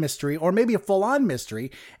little bit of mystery, or maybe a full-on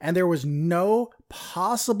mystery, and there was no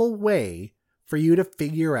possible way for you to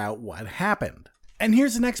figure out what happened. And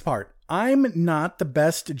here's the next part. I'm not the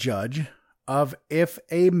best judge of if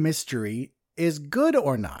a mystery is good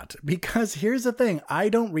or not, because here's the thing. I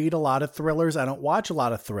don't read a lot of thrillers. I don't watch a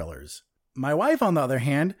lot of thrillers. My wife, on the other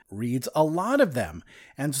hand, reads a lot of them.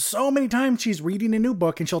 And so many times she's reading a new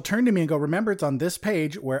book and she'll turn to me and go, remember, it's on this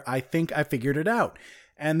page where I think I figured it out.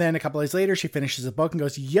 And then a couple days later, she finishes the book and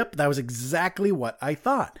goes, yep, that was exactly what I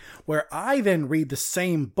thought. Where I then read the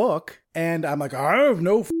same book and I'm like, I have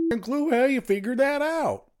no f***ing clue how you figured that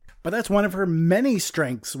out. But that's one of her many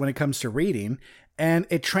strengths when it comes to reading. And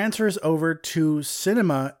it transfers over to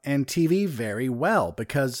cinema and TV very well,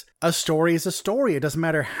 because a story is a story. It doesn't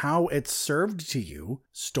matter how it's served to you.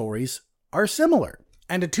 Stories are similar.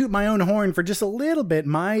 And to toot my own horn for just a little bit,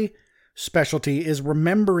 my specialty is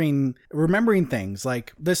remembering things,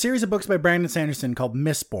 like the series of books by Brandon Sanderson called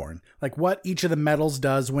Mistborn, like what each of the metals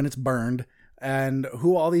does when it's burned and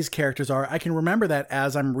who all these characters are. I can remember that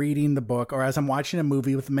as I'm reading the book, or as I'm watching a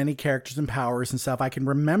movie with many characters and powers and stuff. I can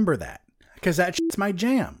remember that, because that shit's my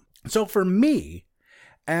jam. So for me,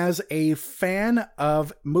 as a fan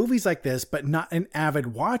of movies like this, but not an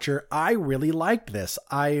avid watcher, I really liked this.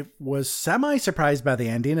 I was semi-surprised by the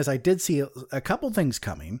ending, as I did see a couple things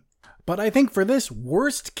coming. But I think for this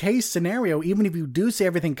worst case scenario, even if you do see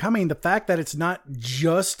everything coming, the fact that it's not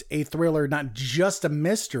just a thriller, not just a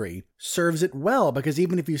mystery, serves it well, because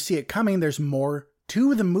even if you see it coming, there's more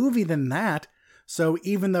to the movie than that. So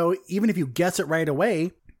even if you guess it right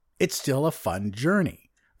away, it's still a fun journey.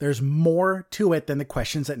 There's more to it than the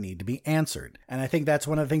questions that need to be answered. And I think that's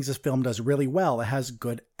one of the things this film does really well. It has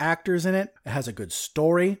good actors in it. It has a good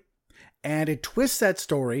story. And it twists that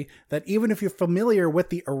story that even if you're familiar with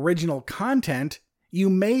the original content, you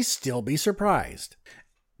may still be surprised.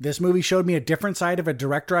 This movie showed me a different side of a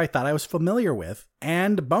director I thought I was familiar with.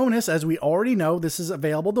 And bonus, as we already know, this is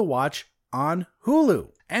available to watch on Hulu.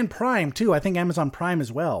 And Prime, too. I think Amazon Prime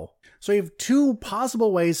as well. So you have two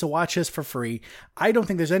possible ways to watch this for free. I don't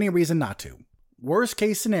think there's any reason not to. Worst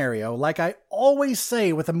case scenario, like I always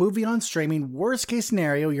say with a movie on streaming, worst case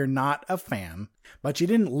scenario, you're not a fan, but you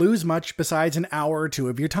didn't lose much besides an hour or two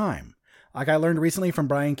of your time. Like I learned recently from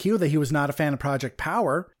Brian Q that he was not a fan of Project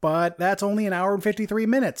Power, but that's only an hour and 53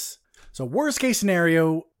 minutes. So worst case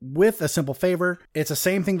scenario, with a simple favor, it's the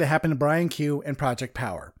same thing that happened to Brian Q and Project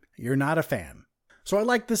Power. You're not a fan. So I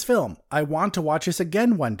like this film. I want to watch this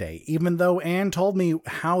again one day. Even though Anne told me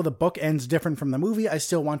how the book ends different from the movie, I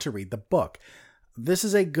still want to read the book. This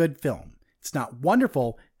is a good film. It's not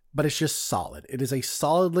wonderful, but it's just solid. It is a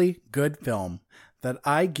solidly good film that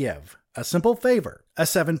I give a simple favor, a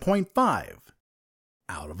 7.5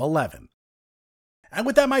 out of 11. And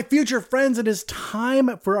with that, my future friends, it is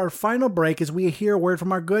time for our final break as we hear a word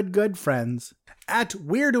from our good friends at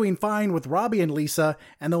We're Doing Fine with Robbie and Lisa,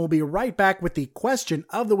 and then we'll be right back with the question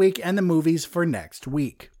of the week and the movies for next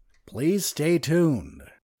week. Please stay tuned.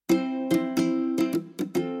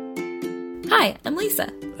 Hi, I'm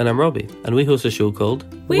Lisa. And I'm Robbie, and we host a show called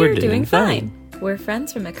We're Doing Fine. We're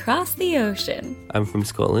friends from across the ocean. I'm from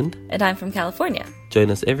Scotland. And I'm from California. Join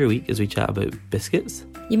us every week as we chat about biscuits.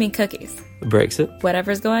 You mean cookies? Brexit.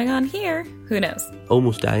 Whatever's going on here, who knows?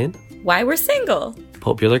 Almost dying. Why we're single.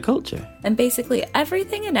 Popular culture. And basically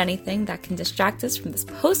everything and anything that can distract us from this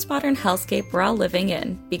postmodern hellscape we're all living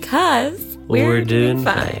in. Because we're doing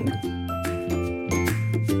fine.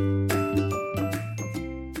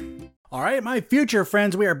 All right, my future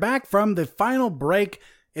friends, we are back from the final break.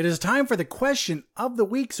 It is time for the question of the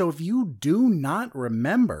week. So if you do not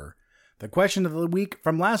remember, the question of the week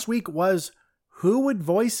from last week was, who would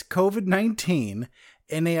voice COVID-19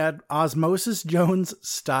 in a Osmosis Jones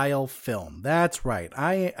style film? That's right.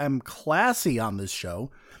 I am classy on this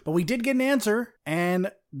show, but we did get an answer,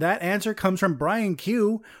 and that answer comes from Brian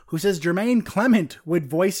Q, who says Jermaine Clement would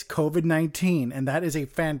voice COVID-19, and that is a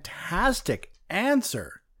fantastic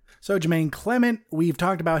answer. So Jermaine Clement, we've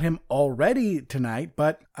talked about him already tonight,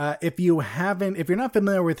 but if you're not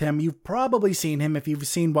familiar with him, you've probably seen him if you've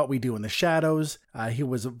seen What We Do in the Shadows. He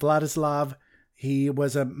was Vladislav. He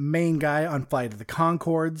was a main guy on Flight of the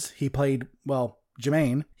Conchords. He played,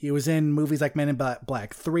 Jermaine. He was in movies like Men in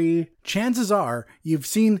Black 3. Chances are you've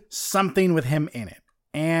seen something with him in it.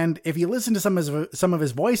 And if you listen to some of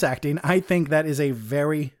his voice acting, I think that is a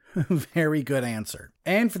very, very good answer.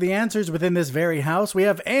 And for the answers within this very house, we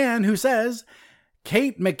have Anne, who says,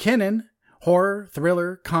 Kate McKinnon, horror,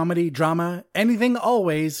 thriller, comedy, drama, anything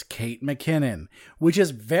always Kate McKinnon, which is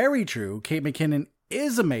very true. Kate McKinnon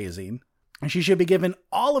is amazing, and she should be given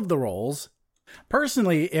all of the roles.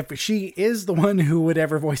 Personally, if she is the one who would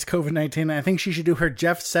ever voice COVID-19, I think she should do her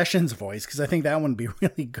Jeff Sessions voice, because I think that one would be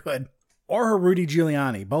really good. Or her Rudy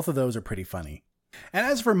Giuliani. Both of those are pretty funny. And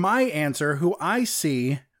as for my answer, who I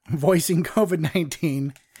see voicing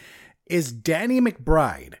COVID-19 is Danny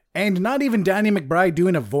McBride. And not even Danny McBride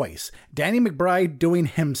doing a voice. Danny McBride doing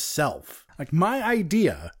himself. Like, my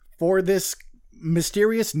idea for this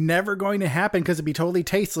mysterious, never going to happen because it'd be totally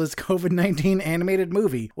tasteless COVID-19 animated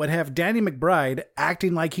movie would have Danny McBride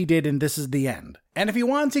acting like he did in This Is the End. And if he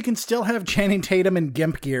wants, he can still have Channing Tatum in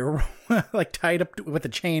gimp gear, like tied up with a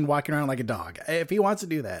chain, walking around like a dog. If he wants to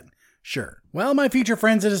do that. Sure. Well, my future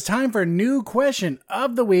friends, it is time for a new question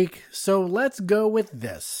of the week, so let's go with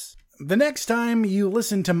this. The next time you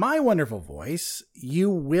listen to my wonderful voice, you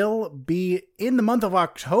will be in the month of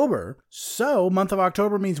October. So, month of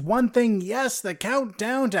October means one thing, yes, the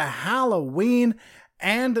countdown to Halloween,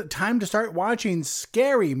 and time to start watching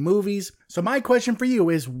scary movies. So my question for you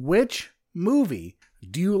is, which movie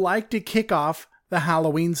do you like to kick off the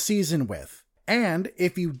Halloween season with? And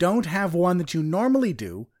if you don't have one that you normally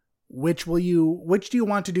do, which do you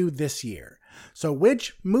want to do this year? So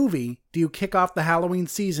which movie do you kick off the Halloween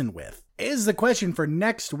season with? Is the question for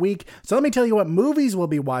next week. So let me tell you what movies we'll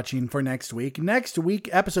be watching for next week. Next week,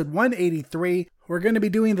 episode 183, we're going to be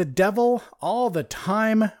doing The Devil All the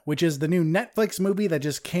Time, which is the new Netflix movie that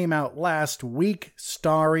just came out last week,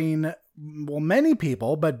 starring, many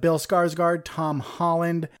people, but Bill Skarsgård, Tom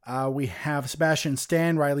Holland. We have Sebastian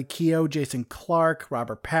Stan, Riley Keough, Jason Clarke,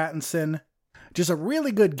 Robert Pattinson. Just a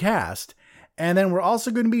really good cast. And then we're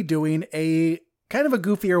also going to be doing a kind of a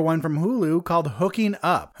goofier one from Hulu called Hooking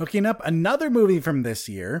Up. Hooking Up, another movie from this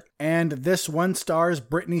year, and this one stars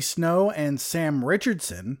Brittany Snow and Sam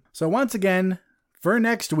Richardson. So once again, for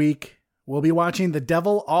next week, we'll be watching The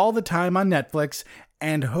Devil All the Time on Netflix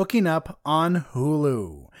and Hooking Up on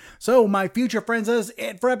Hulu. So my future friends, that's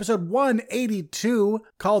it for episode 182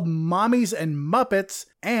 called Mommies and Muppets.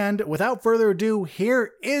 And without further ado,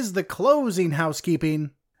 here is the closing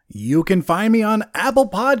housekeeping. You can find me on Apple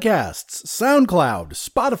Podcasts, SoundCloud,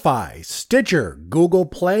 Spotify, Stitcher, Google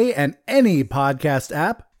Play, and any podcast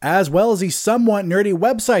app, as well as the Somewhat Nerdy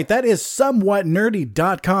website. That is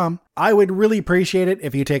somewhatnerdy.com. I would really appreciate it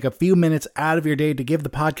if you take a few minutes out of your day to give the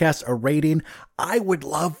podcast a rating. I would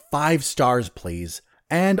love 5 stars, please.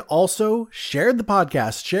 And also share the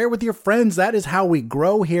podcast. Share with your friends. That is how we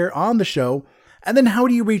grow here on the show. And then how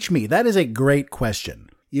do you reach me? That is a great question.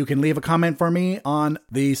 You can leave a comment for me on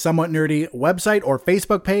the Somewhat Nerdy website or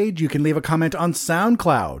Facebook page. You can leave a comment on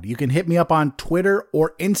SoundCloud. You can hit me up on Twitter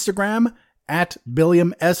or Instagram at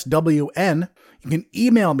BilliamSWN. You can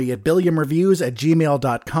email me at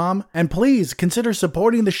billiamreviews@gmail.com. And please consider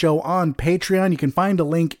supporting the show on Patreon. You can find a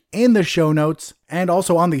link in the show notes and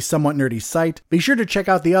also on the Somewhat Nerdy site. Be sure to check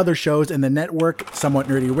out the other shows in the network, Somewhat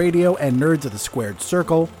Nerdy Radio and Nerds of the Squared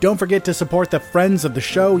Circle. Don't forget to support the friends of the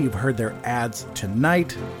show. You've heard their ads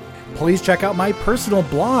tonight. Please check out my personal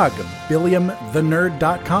blog,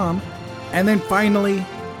 BilliamTheNerd.com. And then finally,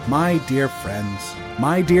 my dear friends,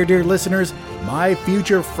 my dear listeners, my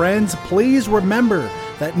future friends, please remember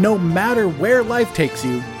that no matter where life takes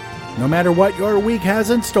you, no matter what your week has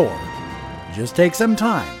in store, just take some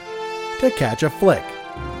time to catch a flick.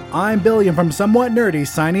 I'm Billiam from Somewhat Nerdy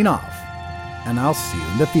signing off, and I'll see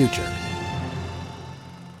you in the future.